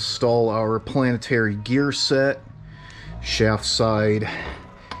ahead and install our planetary gear set. Shaft side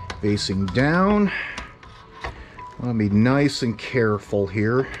facing down. I want to be nice and careful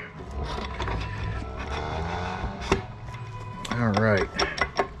here. All right,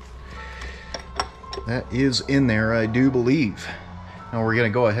 that is in there, I do believe. Now we're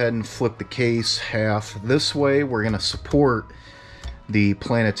going to go ahead and flip the case half this way. We're going to support the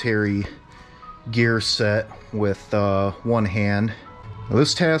planetary gear set with one hand. Now,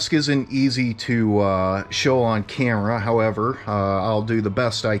 this task isn't easy to show on camera. However, I'll do the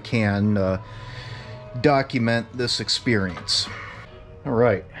best I can to document this experience. All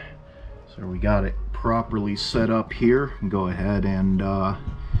right, so we got it properly set up here. Go ahead and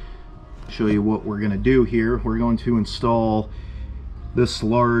show you what we're going to do here. We're going to install this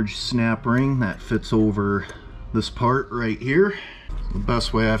large snap ring that fits over this part right here. The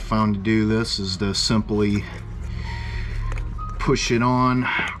best way I've found to do this is to simply push it on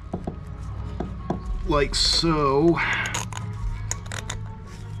like so.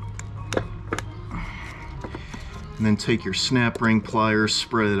 And then take your snap ring pliers,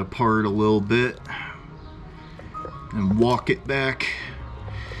 spread it apart a little bit, and walk it back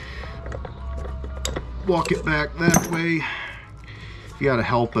that way. You gotta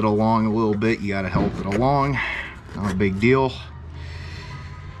help it along a little bit, you gotta help it along, not a big deal.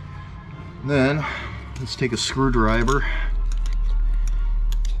 Then let's take a screwdriver,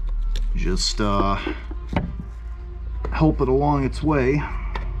 just help it along its way.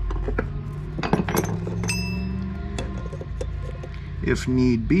 If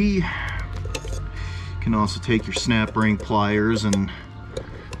need be, you can also take your snap ring pliers and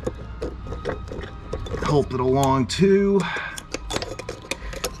help it along too.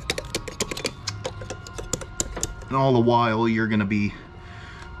 And all the while you're going to be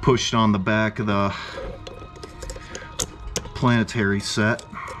pushed on the back of the planetary set.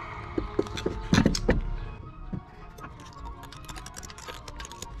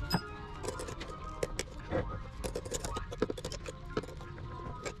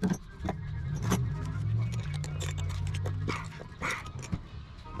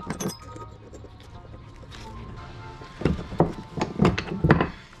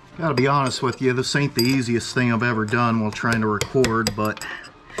 Gotta be honest with you, this ain't the easiest thing I've ever done while trying to record, but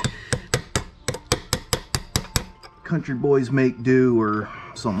country boys make do, or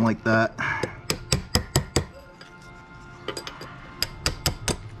something like that.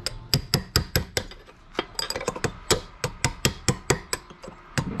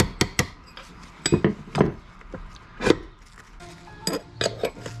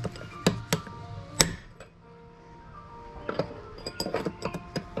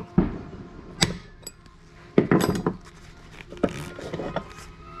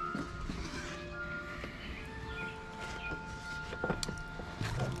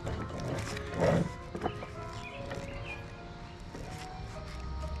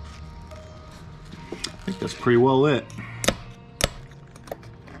 I think that's pretty well it.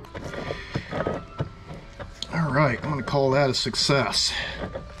 Alright, I'm going to call that a success.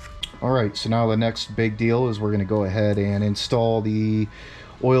 Alright, so now the next big deal is we're going to go ahead and install the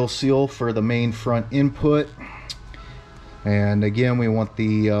oil seal for the main front input. And again, we want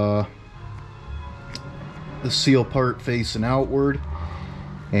the seal part facing outward,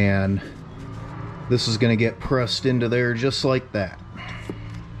 and this is going to get pressed into there just like that.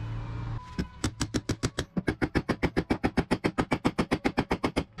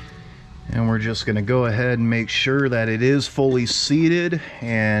 And we're just going to go ahead and make sure that it is fully seated,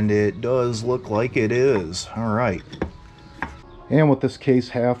 and it does look like it is. All right. And with this case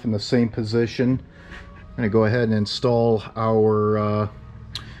half in the same position, I'm going to go ahead and install our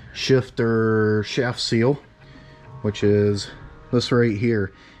shifter shaft seal, which is this right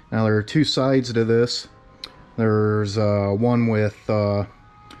here. Now there are two sides to this. There's one with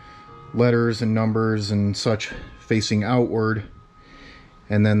letters and numbers and such facing outward,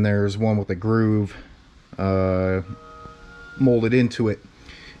 and then there's one with a groove molded into it.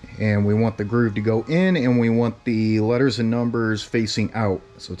 And we want the groove to go in, and we want the letters and numbers facing out.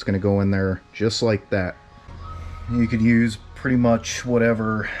 So it's going to go in there just like that. You could use pretty much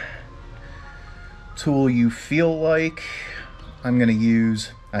whatever tool you feel like. I'm going to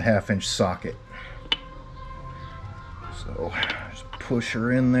use a 1/2-inch socket. So just push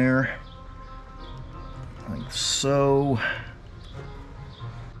her in there like so.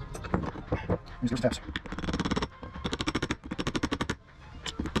 Here's the steps.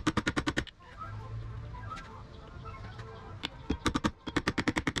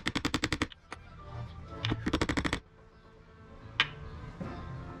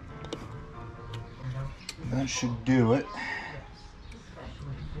 That should do it.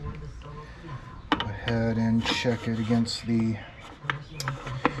 Go ahead and check it against the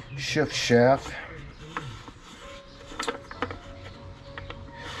shift shaft.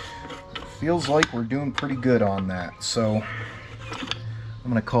 Feels like we're doing pretty good on that, so I'm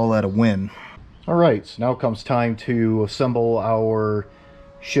going to call that a win. Alright, so now comes time to assemble our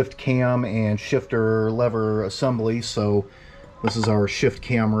shift cam and shifter lever assembly. So this is our shift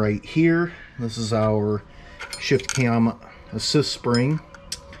cam right here. This is our shift cam assist spring,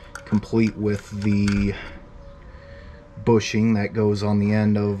 complete with the bushing that goes on the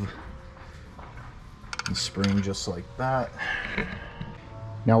end of the spring, just like that.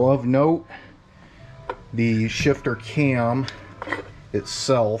 Now of note, the shifter cam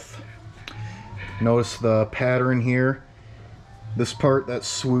itself, notice the pattern here. This part that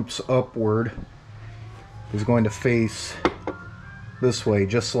swoops upward is going to face this way,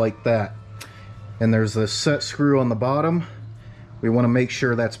 just like that. And there's this set screw on the bottom. We want to make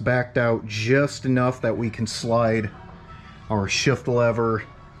sure that's backed out just enough that we can slide our shift lever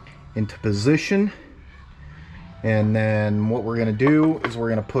into position. And then what we're going to do is we're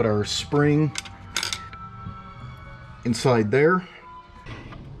going to put our spring inside there.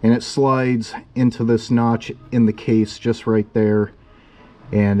 And it slides into this notch in the case just right there.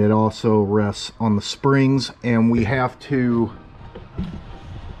 And it also rests on the springs. And we have to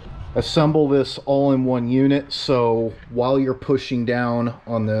assemble this all in one unit, so while you're pushing down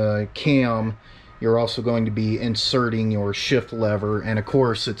on the cam, you're also going to be inserting your shift lever, and of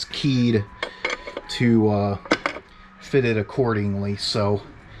course it's keyed to fit it accordingly. So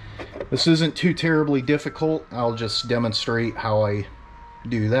this isn't too terribly difficult. I'll just demonstrate how I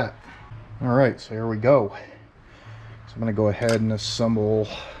do that. Alright, so here we go. So I'm going to go ahead and assemble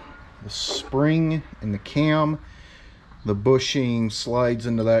the spring in the cam. The bushing slides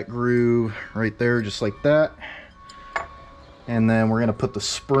into that groove right there, just like that. And then we're going to put the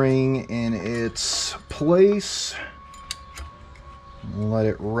spring in its place. Let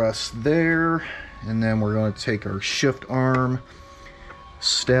it rest there. And then we're going to take our shift arm,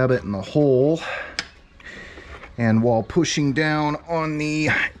 stab it in the hole. And while pushing down on the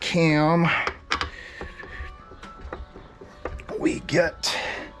cam, we get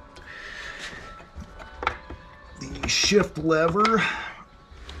the shift lever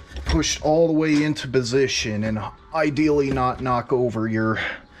pushed all the way into position, and ideally not knock over your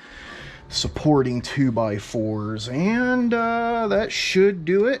supporting 2x4s. And that should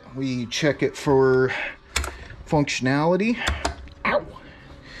do it. We check it for functionality. Ow!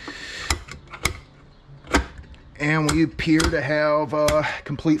 And we appear to have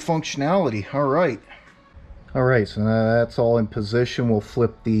complete functionality. Alright, so now that's all in position. We'll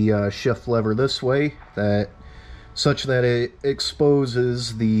flip the shift lever this way, such that it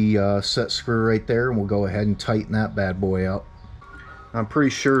exposes the set screw right there, and we'll go ahead and tighten that bad boy up. I'm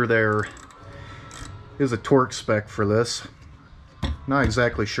pretty sure there is a torque spec for this. Not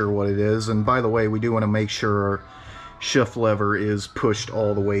exactly sure what it is, and by the way, we do want to make sure our shift lever is pushed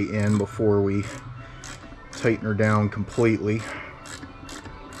all the way in before we tighten her down completely.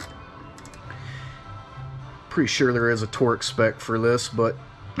 Pretty sure there is a torque spec for this, but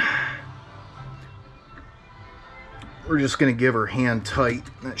we're just going to give her hand tight.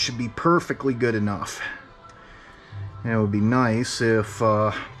 That should be perfectly good enough. And it would be nice if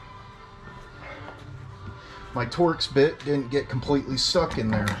my Torx bit didn't get completely stuck in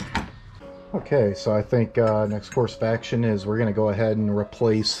there. Okay, so I think next course of action is we're going to go ahead and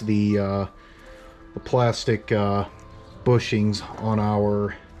replace the plastic bushings on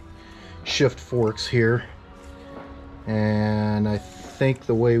our shift forks here. And I think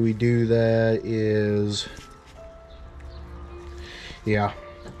the way we do that is, yeah.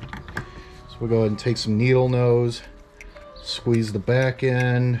 So we'll go ahead and take some needle nose, squeeze the back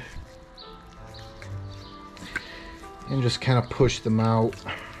end, and just kind of push them out.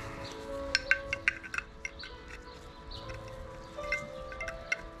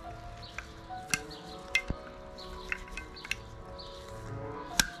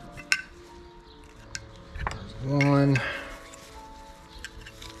 There's one.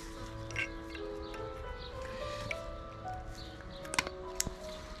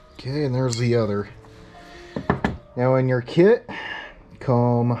 Okay, and there's the other. Now in your kit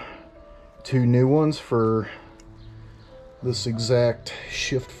come 2 new ones for this exact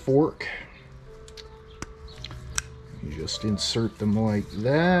shift fork. You just insert them like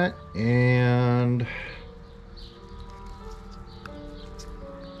that, and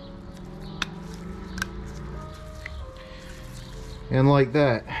like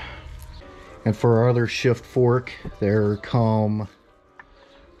that. And for our other shift fork, there come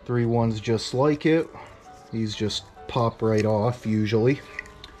 3 ones just like it. These just pop right off usually.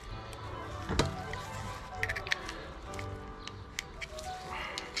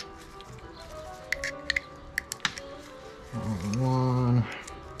 One,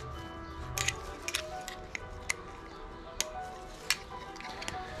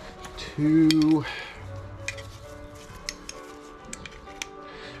 two.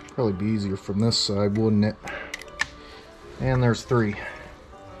 Probably be easier from this side, wouldn't it? And there's 3.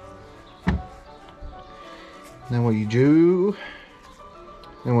 Then what you do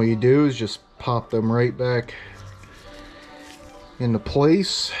is just pop them right back into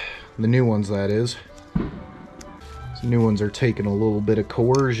place. The new ones, that is. The new ones are taking a little bit of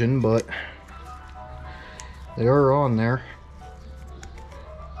coercion, but they are on there.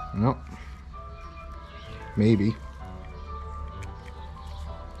 Nope. Maybe.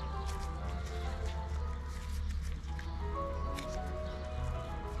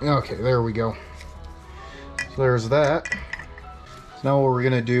 Okay, there we go. So there's that. So now what we're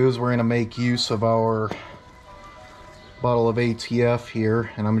going to do is we're going to make use of our bottle of ATF here,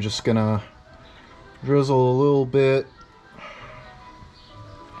 and I'm just going to drizzle a little bit,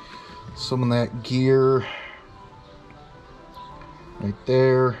 some of that gear right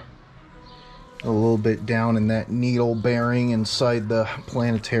there, a little bit down in that needle bearing inside the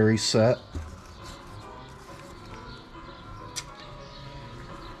planetary set.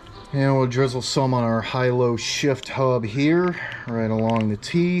 And we'll drizzle some on our high-low shift hub here, right along the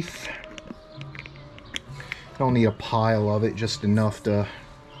teeth. Don't need a pile of it, just enough to,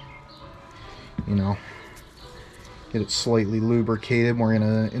 you know, get it slightly lubricated. We're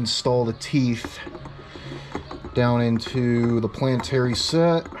going to install the teeth down into the planetary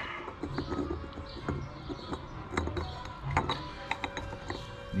set.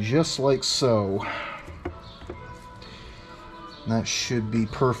 Just like so. That should be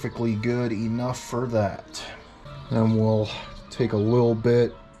perfectly good enough for that. Then we'll take a little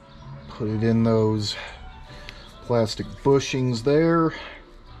bit, put it in those plastic bushings there.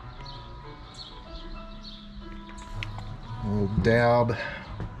 A little dab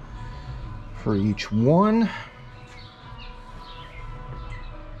for each one.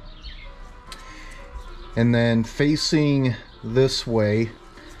 And then facing this way,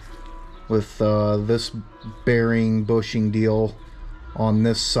 with this bearing bushing deal on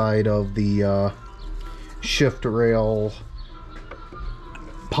this side of the shift rail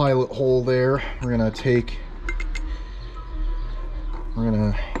pilot hole there, we're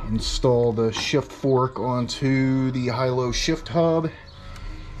gonna install the shift fork onto the high-low shift hub,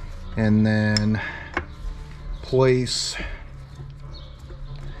 and then place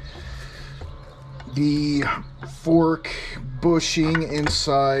the fork bushing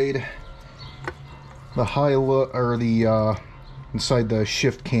inside the high-low, or the inside the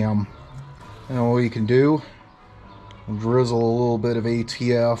shift cam. And what you can do, drizzle a little bit of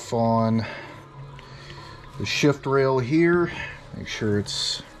ATF on the shift rail here. Make sure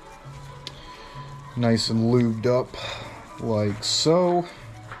it's nice and lubed up like so.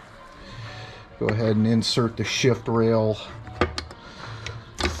 Go ahead and insert the shift rail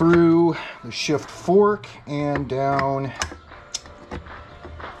through the shift fork and down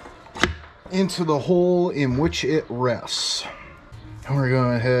into the hole in which it rests. And we're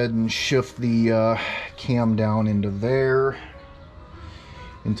going ahead and shift the cam down into there,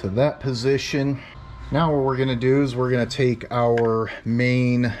 into that position. Now what we're going to do is we're going to take our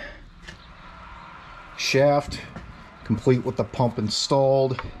main shaft, complete with the pump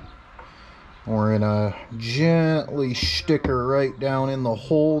installed. We're going to gently stick her right down in the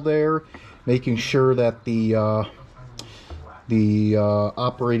hole there, making sure that the The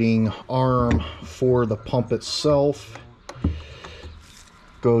operating arm for the pump itself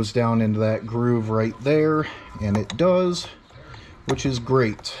goes down into that groove right there, and it does, which is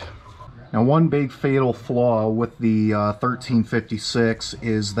great. Now, one big fatal flaw with the 1356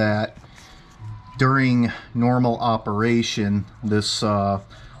 is that during normal operation, this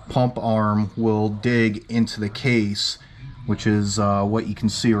pump arm will dig into the case, which is what you can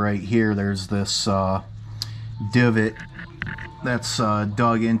see right here. There's this divot that's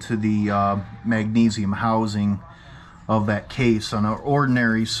dug into the magnesium housing of that case. Under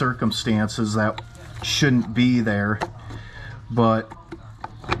ordinary circumstances, that shouldn't be there, but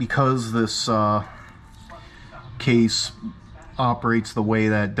because this case operates the way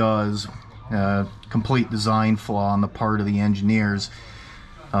that it does, complete design flaw on the part of the engineers,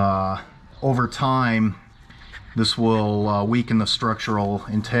 over time this will weaken the structural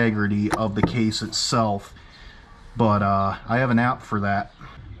integrity of the case itself. But I have an app for that.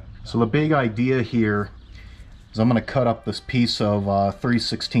 So the big idea here is I'm going to cut up this piece of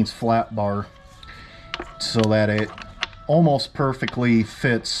 3/16 flat bar so that it almost perfectly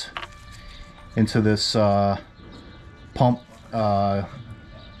fits into this pump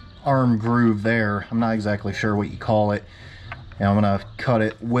arm groove there. I'm not exactly sure what you call it. And I'm going to cut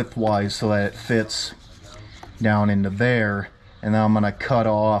it widthwise so that it fits down into there. And then I'm going to cut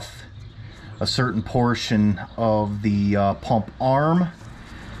off a certain portion of the pump arm,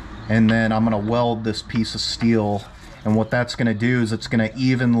 and then I'm going to weld this piece of steel, and what that's going to do is it's going to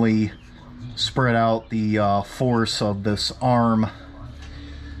evenly spread out the force of this arm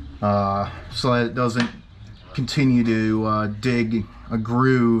so that it doesn't continue to dig a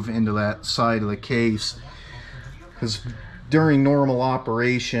groove into that side of the case. Because during normal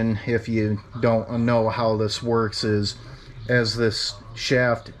operation, if you don't know how this works, is as this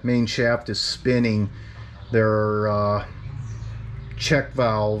main shaft is spinning, there are check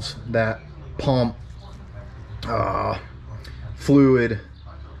valves that pump fluid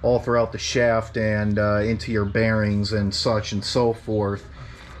all throughout the shaft and into your bearings and such and so forth.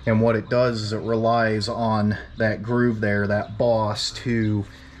 And what it does is it relies on that groove there, that boss, to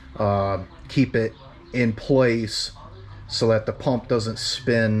keep it in place so that the pump doesn't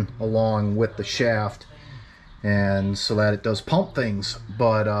spin along with the shaft, and so that it does pump things.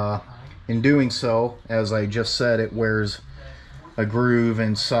 But in doing so, as I just said, it wears a groove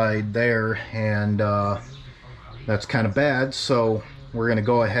inside there, and that's kind of bad. So we're going to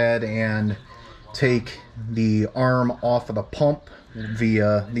go ahead and take the arm off of the pump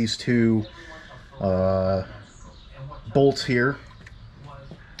via these two bolts here,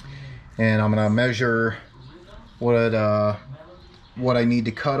 and I'm going to measure what I need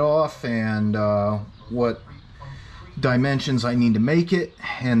to cut off and what dimensions I need to make it,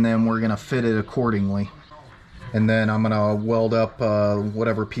 and then we're gonna fit it accordingly. And then I'm gonna weld up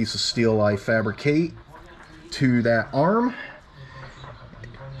whatever piece of steel I fabricate to that arm,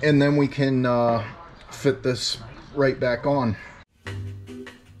 and then we can fit this right back on.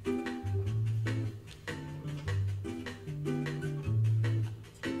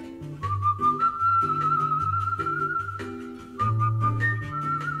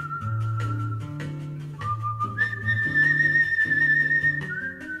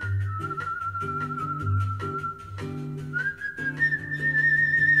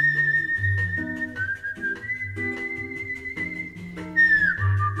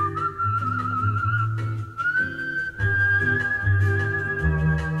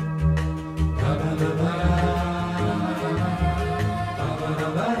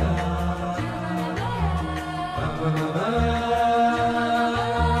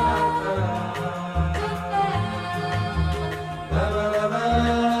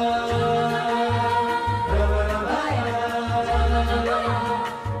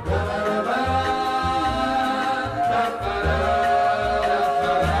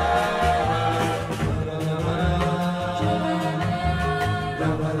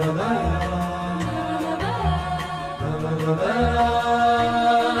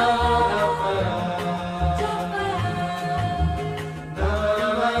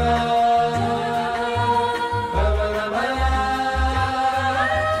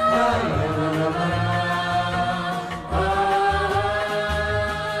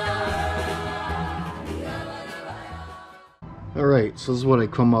 Alright, so this is what I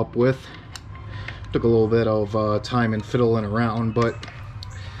come up with. Took a little bit of time and fiddling around, but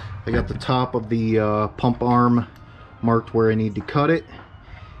I got the top of the pump arm marked where I need to cut it,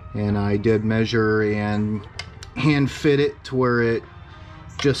 and I did measure and hand fit it to where it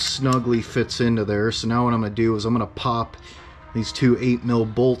just snugly fits into there. So now what I'm going to do is I'm going to pop these two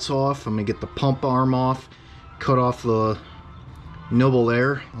 8mm bolts off. I'm going to get the pump arm off, cut off the nibble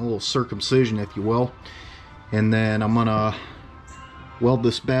there, a little circumcision if you will, and then I'm gonna weld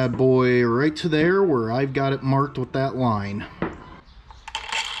this bad boy right to there where I've got it marked with that line.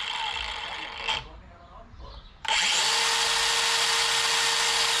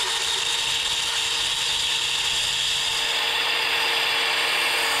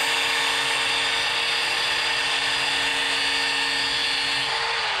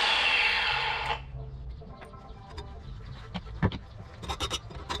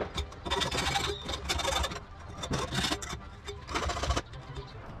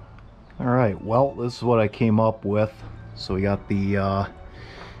 Alright, well, this is what I came up with. So we got the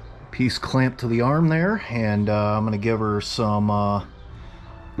piece clamped to the arm there, and I'm going to give her some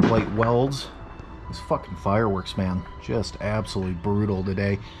light welds. This fucking fireworks, man, just absolutely brutal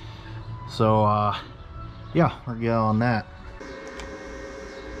today. So, yeah, we're going on that.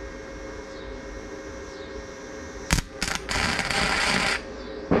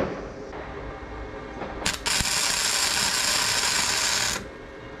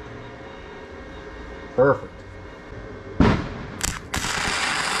 Perfect.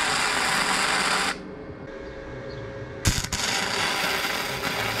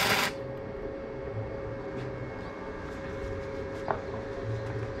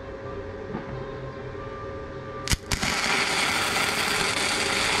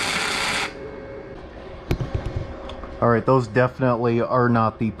 Alright, those definitely are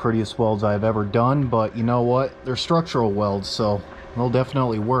not the prettiest welds I've ever done, but you know what? They're structural welds, so they'll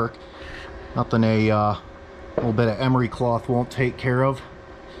definitely work. Nothing a little bit of emery cloth won't take care of.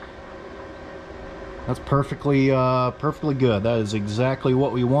 That's perfectly good. That is exactly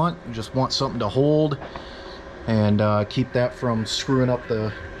what we want. We just want something to hold and keep that from screwing up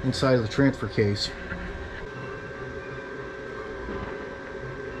the inside of the transfer case.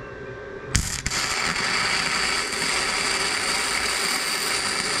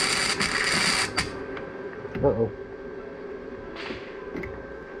 Uh-oh.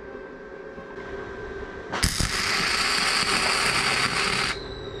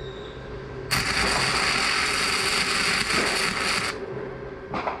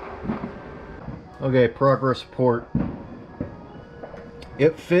 Okay, progress report.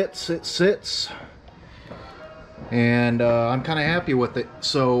 It fits, it sits, and I'm kind of happy with it.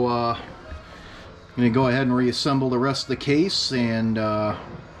 So I'm going to go ahead and reassemble the rest of the case, and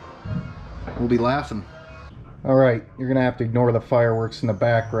we'll be laughing. Alright, you're going to have to ignore the fireworks in the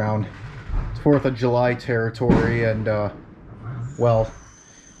background. It's 4th of July territory, and well,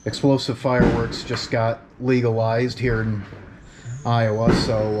 explosive fireworks just got legalized here in Iowa,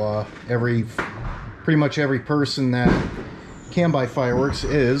 so pretty much every person that can buy fireworks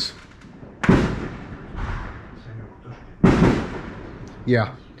is.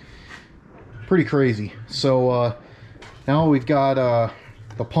 Yeah, pretty crazy. So now we've got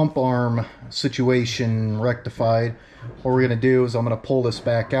the pump arm situation rectified. What we're gonna do is I'm gonna pull this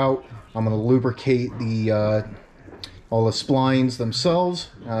back out. I'm gonna lubricate the all the splines themselves.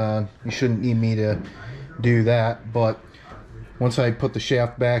 You shouldn't need me to do that, but once I put the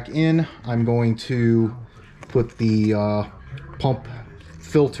shaft back in, I'm going to put the pump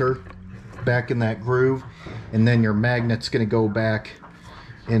filter back in that groove, and then your magnet's going to go back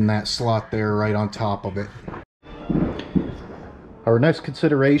in that slot there right on top of it. Our next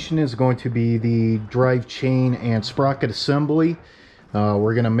consideration is going to be the drive chain and sprocket assembly.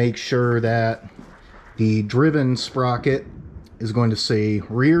 We're going to make sure that the driven sprocket is going to say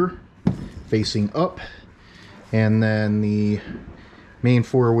rear, facing up, and then the main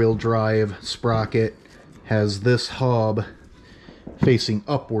four-wheel drive sprocket has this hub facing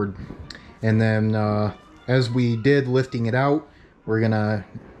upward. And then as we did lifting it out, we're gonna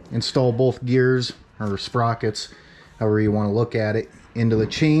install both gears or sprockets, however you want to look at it, into the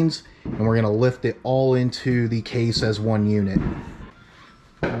chains, and we're gonna lift it all into the case as one unit.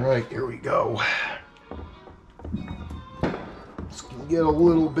 All right, here we go. It's gonna get a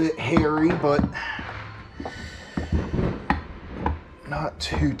little bit hairy, but not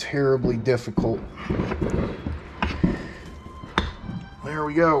too terribly difficult. There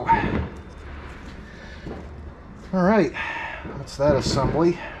we go. All right, that's that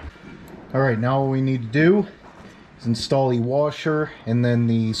assembly. All right, now what we need to do is install the washer and then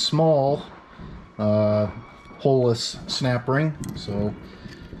the small holeless snap ring. So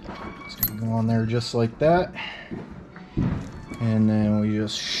it's gonna go on there just like that. And then we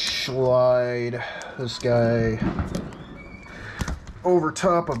just slide this guy over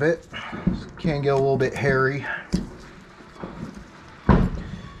top of it. So it can get a little bit hairy.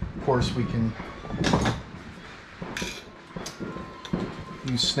 Of course, we can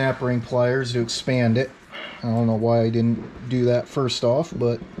use snap ring pliers to expand it. I don't know why I didn't do that first off,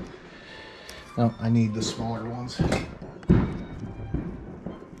 but no, I need the smaller ones.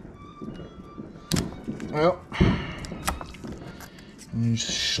 Well, you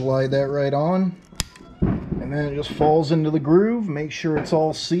just slide that right on, and then it just falls into the groove. Make sure it's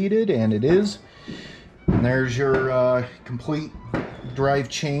all seated, and it is. And there's your complete drive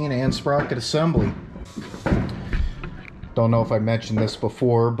chain and sprocket assembly. Don't know if I mentioned this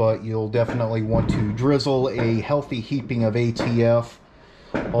before, but you'll definitely want to drizzle a healthy heaping of ATF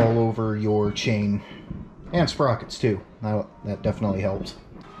all over your chain and sprockets too. That definitely helps.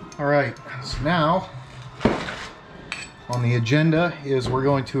 Alright, so now on the agenda is we're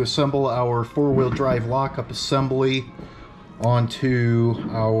going to assemble our four-wheel drive lockup assembly onto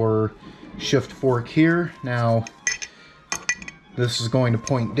our shift fork here. Now this is going to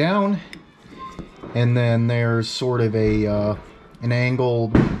point down, and then there's sort of a an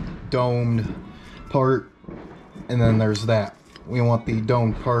angled domed part, and then there's that. We want the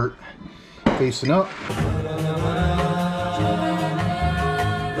domed part facing up.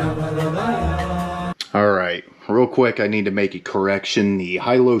 Alright, real quick, I need to make a correction. The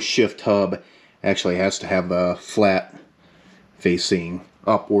high-low shift hub actually has to have the flat facing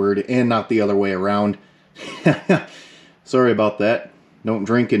upward and not the other way around. Sorry about that. Don't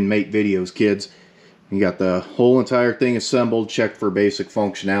drink and make videos, kids. You got the whole entire thing assembled, checked for basic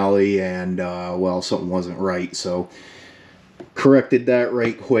functionality, and well, something wasn't right, so corrected that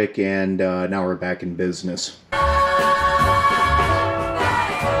right quick, and now we're back in business. So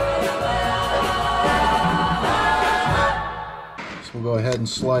we'll go ahead and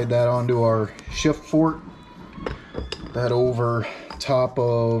slide that onto our shift fork. That over top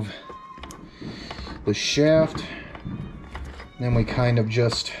of the shaft. Then we kind of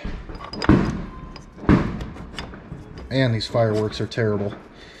just... Man, these fireworks are terrible.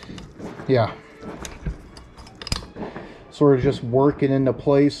 Yeah. Sort of just work it into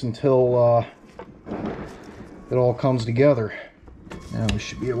place until it all comes together. Now we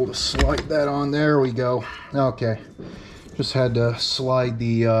should be able to slide that on. There we go. Okay. Just had to slide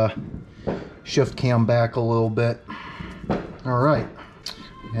the shift cam back a little bit. Alright.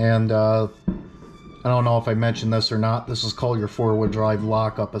 And I don't know if I mentioned this or not. This is called your four-wheel drive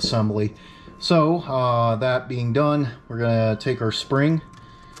lockup assembly. So, that being done, we're going to take our spring,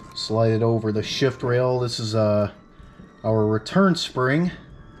 slide it over the shift rail. This is our return spring.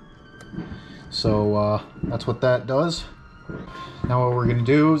 So, that's what that does. Now what we're going to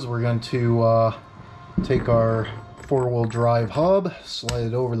do is we're going to take our four-wheel drive hub, slide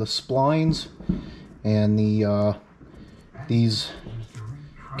it over the splines, and these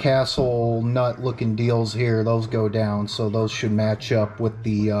castle nut looking deals here, those go down, so those should match up with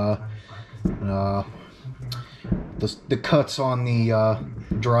the cuts on the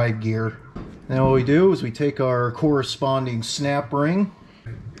drive gear. Now what we do is we take our corresponding snap ring,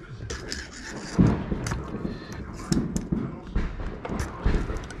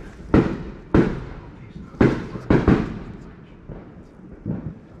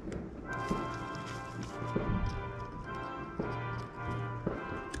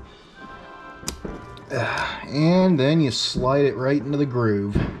 and then you slide it right into the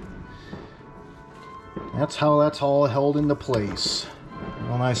groove. That's how that's all held into place.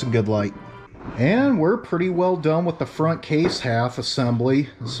 Real nice and good light. And we're pretty well done with the front case half assembly.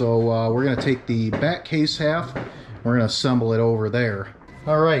 So we're going to take the back case half, we're going to assemble it over there.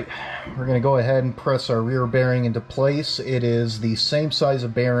 Alright, we're going to go ahead and press our rear bearing into place. It is the same size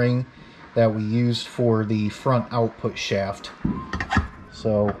of bearing that we used for the front output shaft.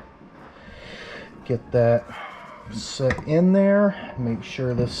 So get that set in there, make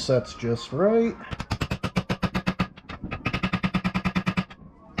sure this sets just right.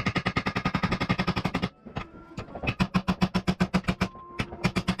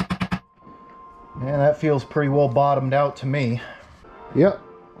 And that feels pretty well bottomed out to me. Yep,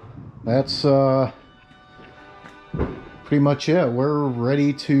 that's pretty much it. We're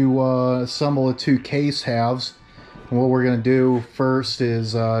ready to assemble the two case halves. And what we're going to do first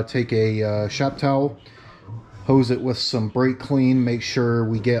is take a shop towel, hose it with some brake clean, make sure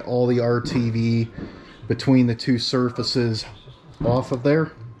we get all the RTV between the two surfaces off of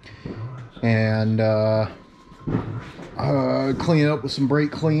there, and clean it up with some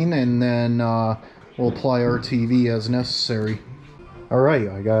brake clean, and then we'll apply RTV as necessary. Alright,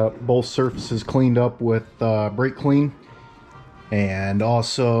 I got both surfaces cleaned up with brake clean, and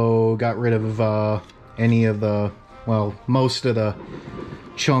also got rid of any of the, well, most of the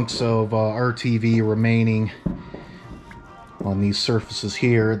chunks of RTV remaining on these surfaces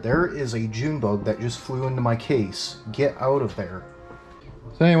here. There is a June bug that just flew into my case. Get out of there.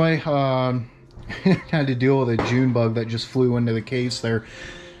 So anyway, had to deal with a June bug that just flew into the case there.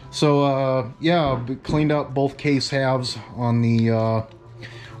 So yeah, cleaned up both case halves on the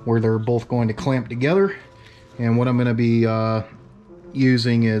where they're both going to clamp together. And what I'm going to be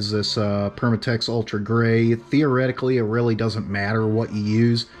using is this Permatex Ultra Gray. Theoretically, it really doesn't matter what you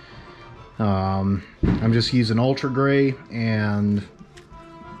use. I'm just using Ultra Gray, and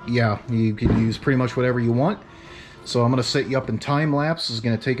yeah, you can use pretty much whatever you want. So I'm going to set you up in time lapse. It's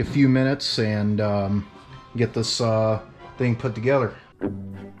going to take a few minutes and get this thing put together.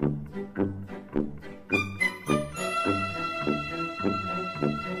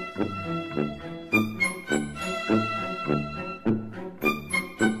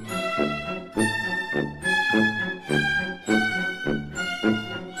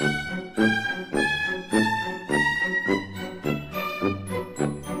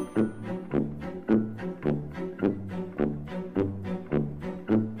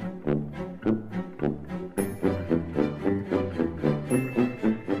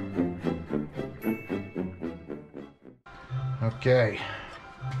 Okay.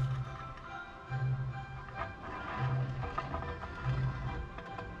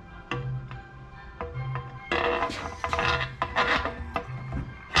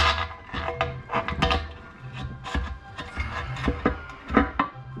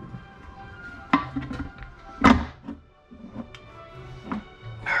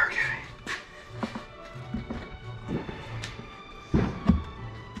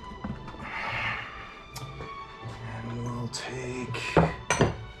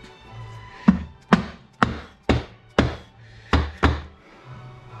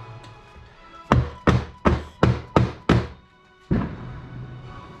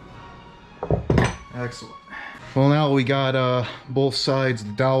 Excellent. Well, now we got both sides of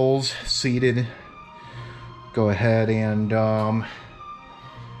the dowels seated. Go ahead and I'll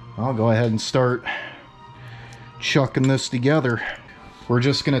go ahead and start chucking this together. We're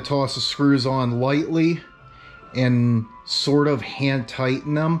just going to toss the screws on lightly and sort of hand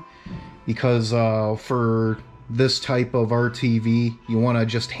tighten them, because for this type of RTV you want to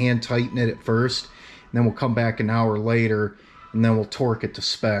just hand tighten it at first, and then we'll come back an hour later and then we'll torque it to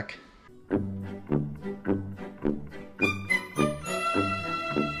spec.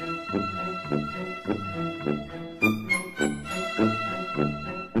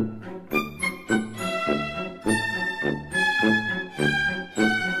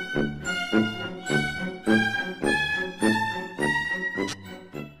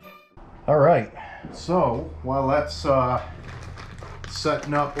 All right, so while that's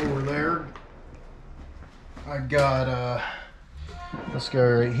setting up over there, I've got this guy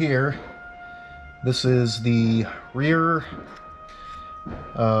right here. This is the rear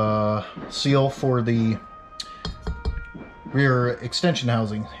seal for the rear extension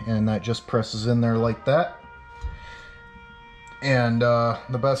housing, and that just presses in there like that. And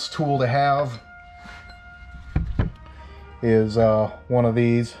the best tool to have is one of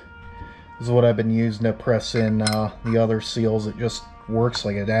these. This is what I've been using to press in the other seals. It just works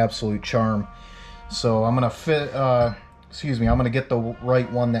like an absolute charm. So I'm gonna I'm gonna get the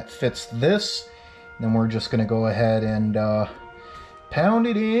right one that fits this. Then we're just gonna go ahead and pound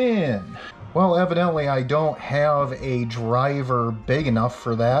it in. Well, evidently I don't have a driver big enough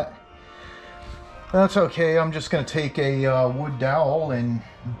for that. That's okay. I'm just gonna take a wood dowel and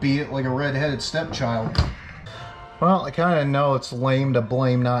beat it like a red-headed stepchild. Well, I kind of know it's lame to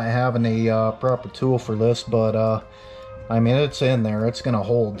blame not having a proper tool for this, but I mean, it's in there. It's gonna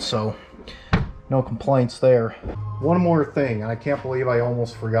hold, so no complaints there. One more thing, I can't believe I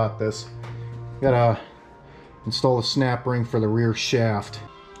almost forgot this. Gotta install a snap ring for the rear shaft.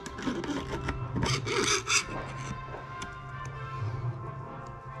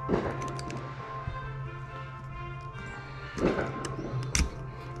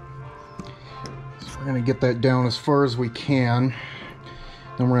 We're going to get that down as far as we can.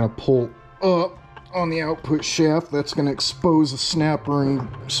 Then we're going to pull up on the output shaft. That's going to expose the snap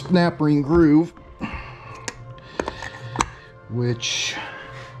ring groove, which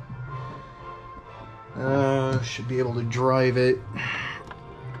should be able to drive it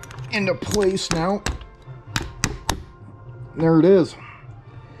into place now. There it is.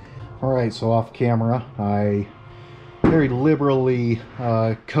 Alright, so off camera, I very liberally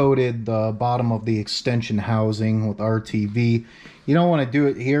coated the bottom of the extension housing with RTV. You don't want to do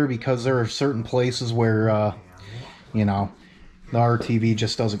it here because there are certain places where you know, the RTV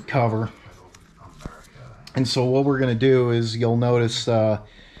just doesn't cover. And so what we're going to do is, you'll notice the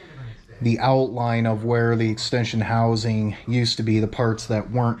outline of where the extension housing used to be, the parts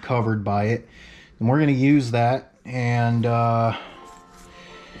that weren't covered by it, and we're going to use that and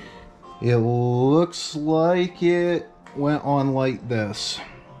It looks like it went on like this.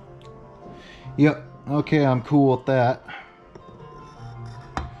 Yep, okay, I'm cool with that.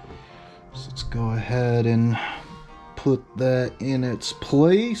 So let's go ahead and put that in its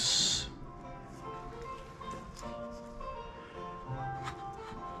place.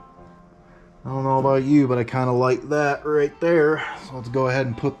 I don't know about you, but I kind of like that right there. So let's go ahead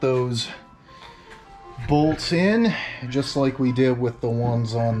and put those bolts in, just like we did with the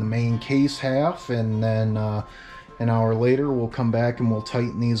ones on the main case half, and then an hour later we'll come back and we'll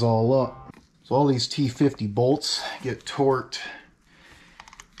tighten these all up. So all these T50 bolts get torqued.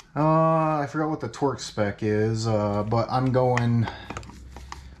 I forgot what the torque spec is, but I'm going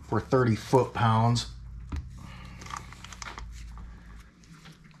for 30 foot-pounds.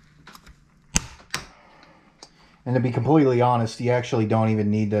 And to be completely honest, you actually don't even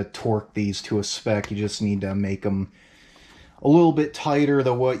need to torque these to a spec. You just need to make them a little bit tighter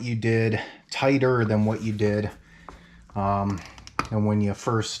than what you did, and when you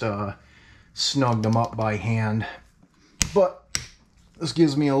first snugged them up by hand. But this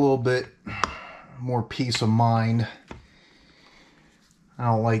gives me a little bit more peace of mind. I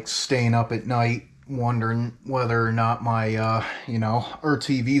don't like staying up at night wondering whether or not my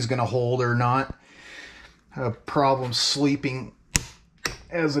RTV is going to hold or not. I have problems sleeping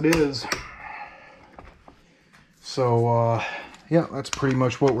as it is. So, yeah, that's pretty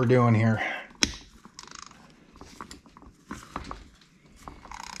much what we're doing here.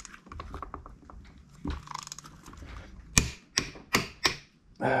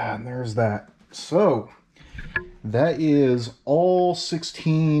 And there's that. So, that is all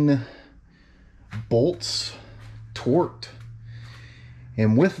 16 bolts torqued.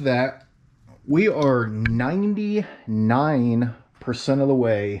 And with that, we are 99% of the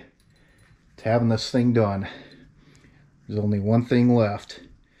way to having this thing done. There's only one thing left.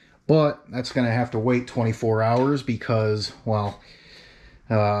 But that's going to have to wait 24 hours because, well,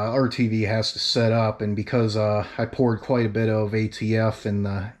 RTV has to set up. And because I poured quite a bit of ATF in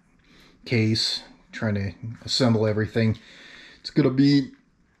the case, trying to assemble everything, it's going to be,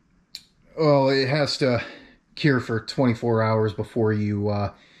 well, it has to cure for 24 hours before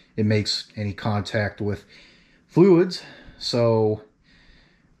it makes any contact with fluids. So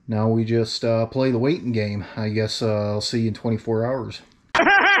now we just play the waiting game. I guess I'll see you in 24 hours.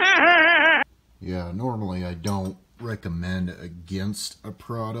 Yeah, normally I don't recommend against a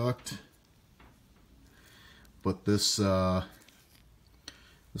product, but this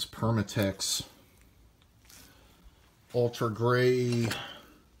Permatex Ultra Gray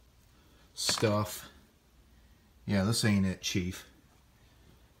stuff, yeah, this ain't it, Chief.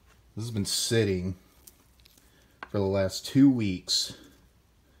 This has been sitting for the last 2 weeks,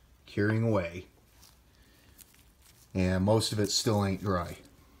 curing away, and most of it still ain't dry.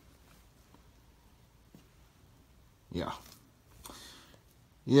 Yeah.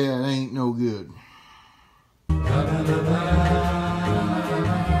 Yeah, it ain't no good.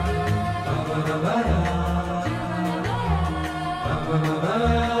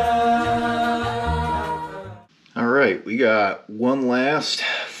 Alright, we got one last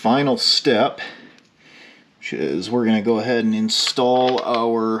final step, which is we're going to go ahead and install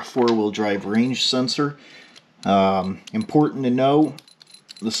our four-wheel drive range sensor. Important to know,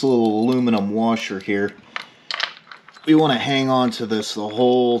 this little aluminum washer here, we want to hang on to this the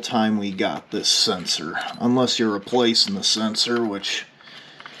whole time we got this sensor, unless you're replacing the sensor, which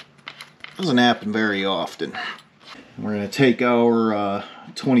doesn't happen very often. We're going to take our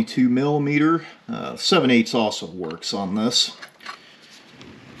 22 millimeter, 7/8 also works on this.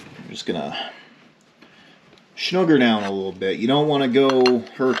 I'm just going to snug her down a little bit. You don't want to go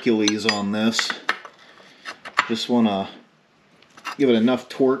Hercules on this. Just want to give it enough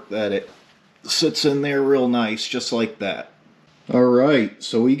torque that it sits in there real nice, just like that. Alright,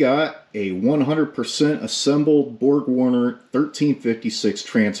 so we got a 100% assembled Borg 1356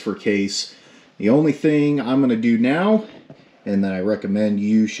 transfer case. The only thing I'm going to do now, and that I recommend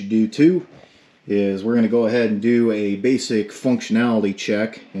you should do too, is we're going to go ahead and do a basic functionality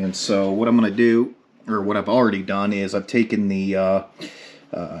check. And so what I'm going to do, or what I've already done, is I've taken the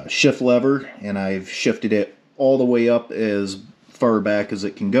shift lever and I've shifted it all the way up as far back as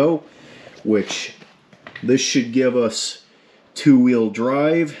it can go, which this should give us two-wheel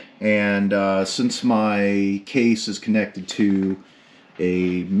drive. And since my case is connected to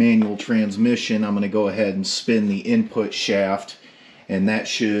a manual transmission, I'm going to go ahead and spin the input shaft, and that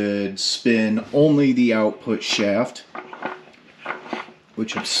should spin only the output shaft,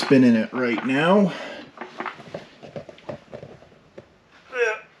 which I'm spinning it right now.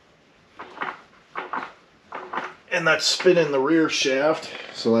 And that's spinning the rear shaft,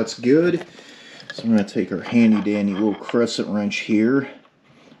 so that's good. So I'm going to take our handy dandy little crescent wrench here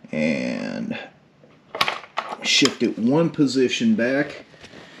and shift it one position back.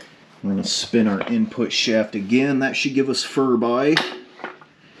 We're going to spin our input shaft again. That should give us fur by.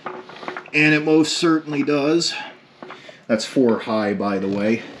 And it most certainly does. That's 4 high, by the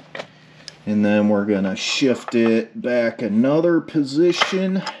way. And then we're going to shift it back another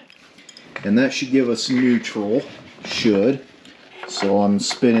position. And that should give us neutral. Should. So I'm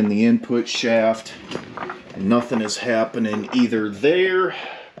spinning the input shaft. And nothing is happening either there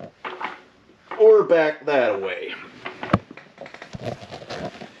or back that way.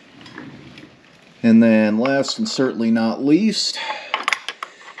 And then last and certainly not least,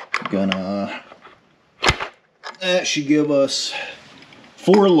 that should give us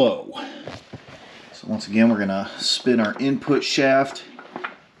 4 low. So once again, we're gonna spin our input shaft,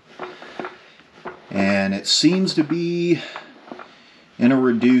 and it seems to be in a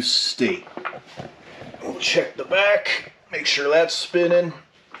reduced state. We'll check the back, make sure that's spinning.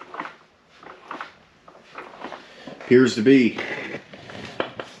 Appears to be.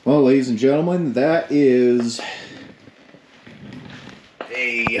 Well, ladies and gentlemen, that is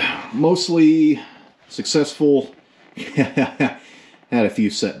a mostly successful, had a few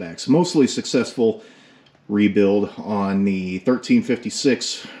setbacks, mostly successful rebuild on the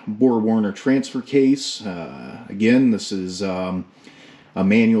 1356 Borg Warner transfer case. Again, this is a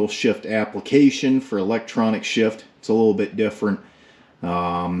manual shift application for electronic shift. It's a little bit different.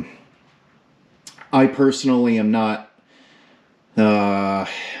 I personally am not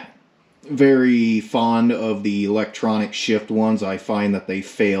very fond of the electronic shift ones. I find that they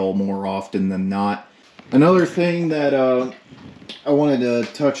fail more often than not. Another thing that I wanted to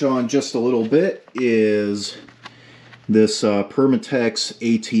touch on just a little bit is this Permatex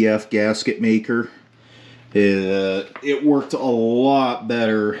ATF gasket maker. It worked a lot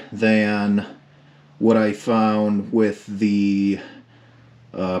better than what I found with the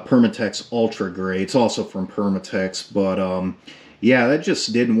Permatex Ultra Gray. It's also from Permatex, but yeah, that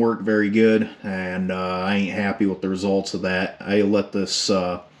just didn't work very good, and I ain't happy with the results of that. I let that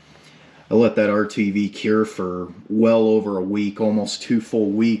RTV cure for well over a week, almost 2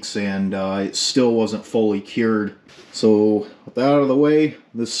 full weeks, and it still wasn't fully cured. So with that out of the way,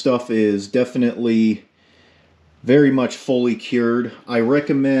 this stuff is definitely very much fully cured. I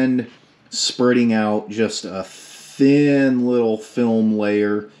recommend spreading out just a thin little film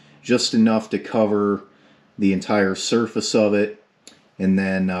layer, just enough to cover the entire surface of it, and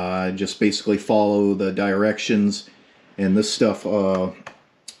then just basically follow the directions. And this stuff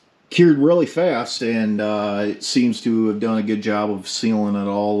cured really fast, and it seems to have done a good job of sealing it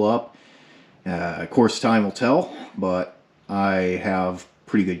all up. Of course, time will tell, but I have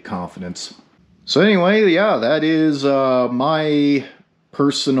pretty good confidence. So anyway, yeah, that is my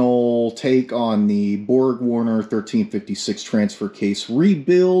personal take on the Borg Warner 1356 transfer case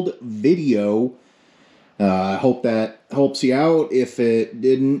rebuild video. I hope that helps you out. If it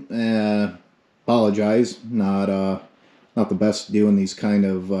didn't, apologize. Not the best doing these kind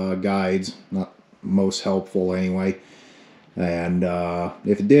of guides. Not most helpful anyway. And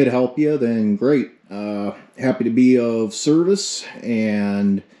if it did help you, then great. Happy to be of service.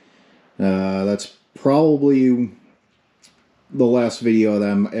 And that's probably the last video that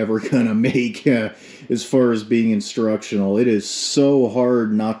I'm ever gonna make as far as being instructional. It is so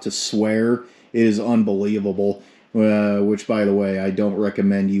hard not to swear. It is unbelievable, which, by the way, I don't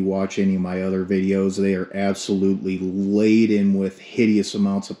recommend you watch any of my other videos. They are absolutely laden with hideous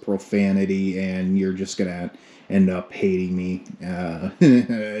amounts of profanity, and you're just going to end up hating me.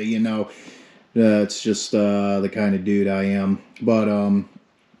 You know, it's just the kind of dude I am. But,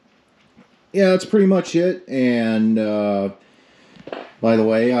 yeah, that's pretty much it. And, by the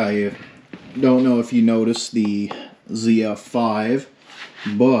way, I don't know if you noticed the ZF5,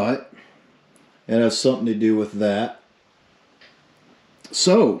 but it has something to do with that.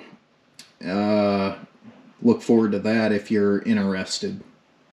 So, look forward to that if you're interested.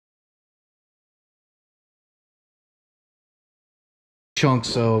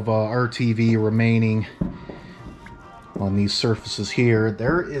 Chunks of RTV remaining on these surfaces here.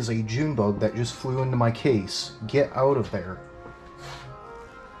 There is a June bug that just flew into my case. Get out of there.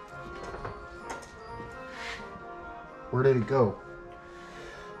 Where did it go?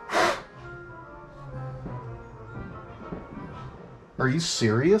 Are you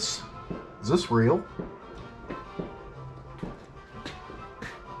serious? Is this real?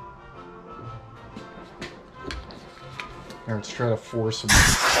 Here, let's try to force him.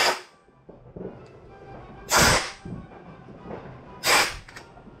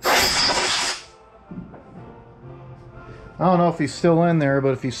 I don't know if he's still in there,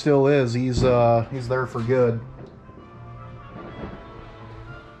 but if he still is, he's there for good.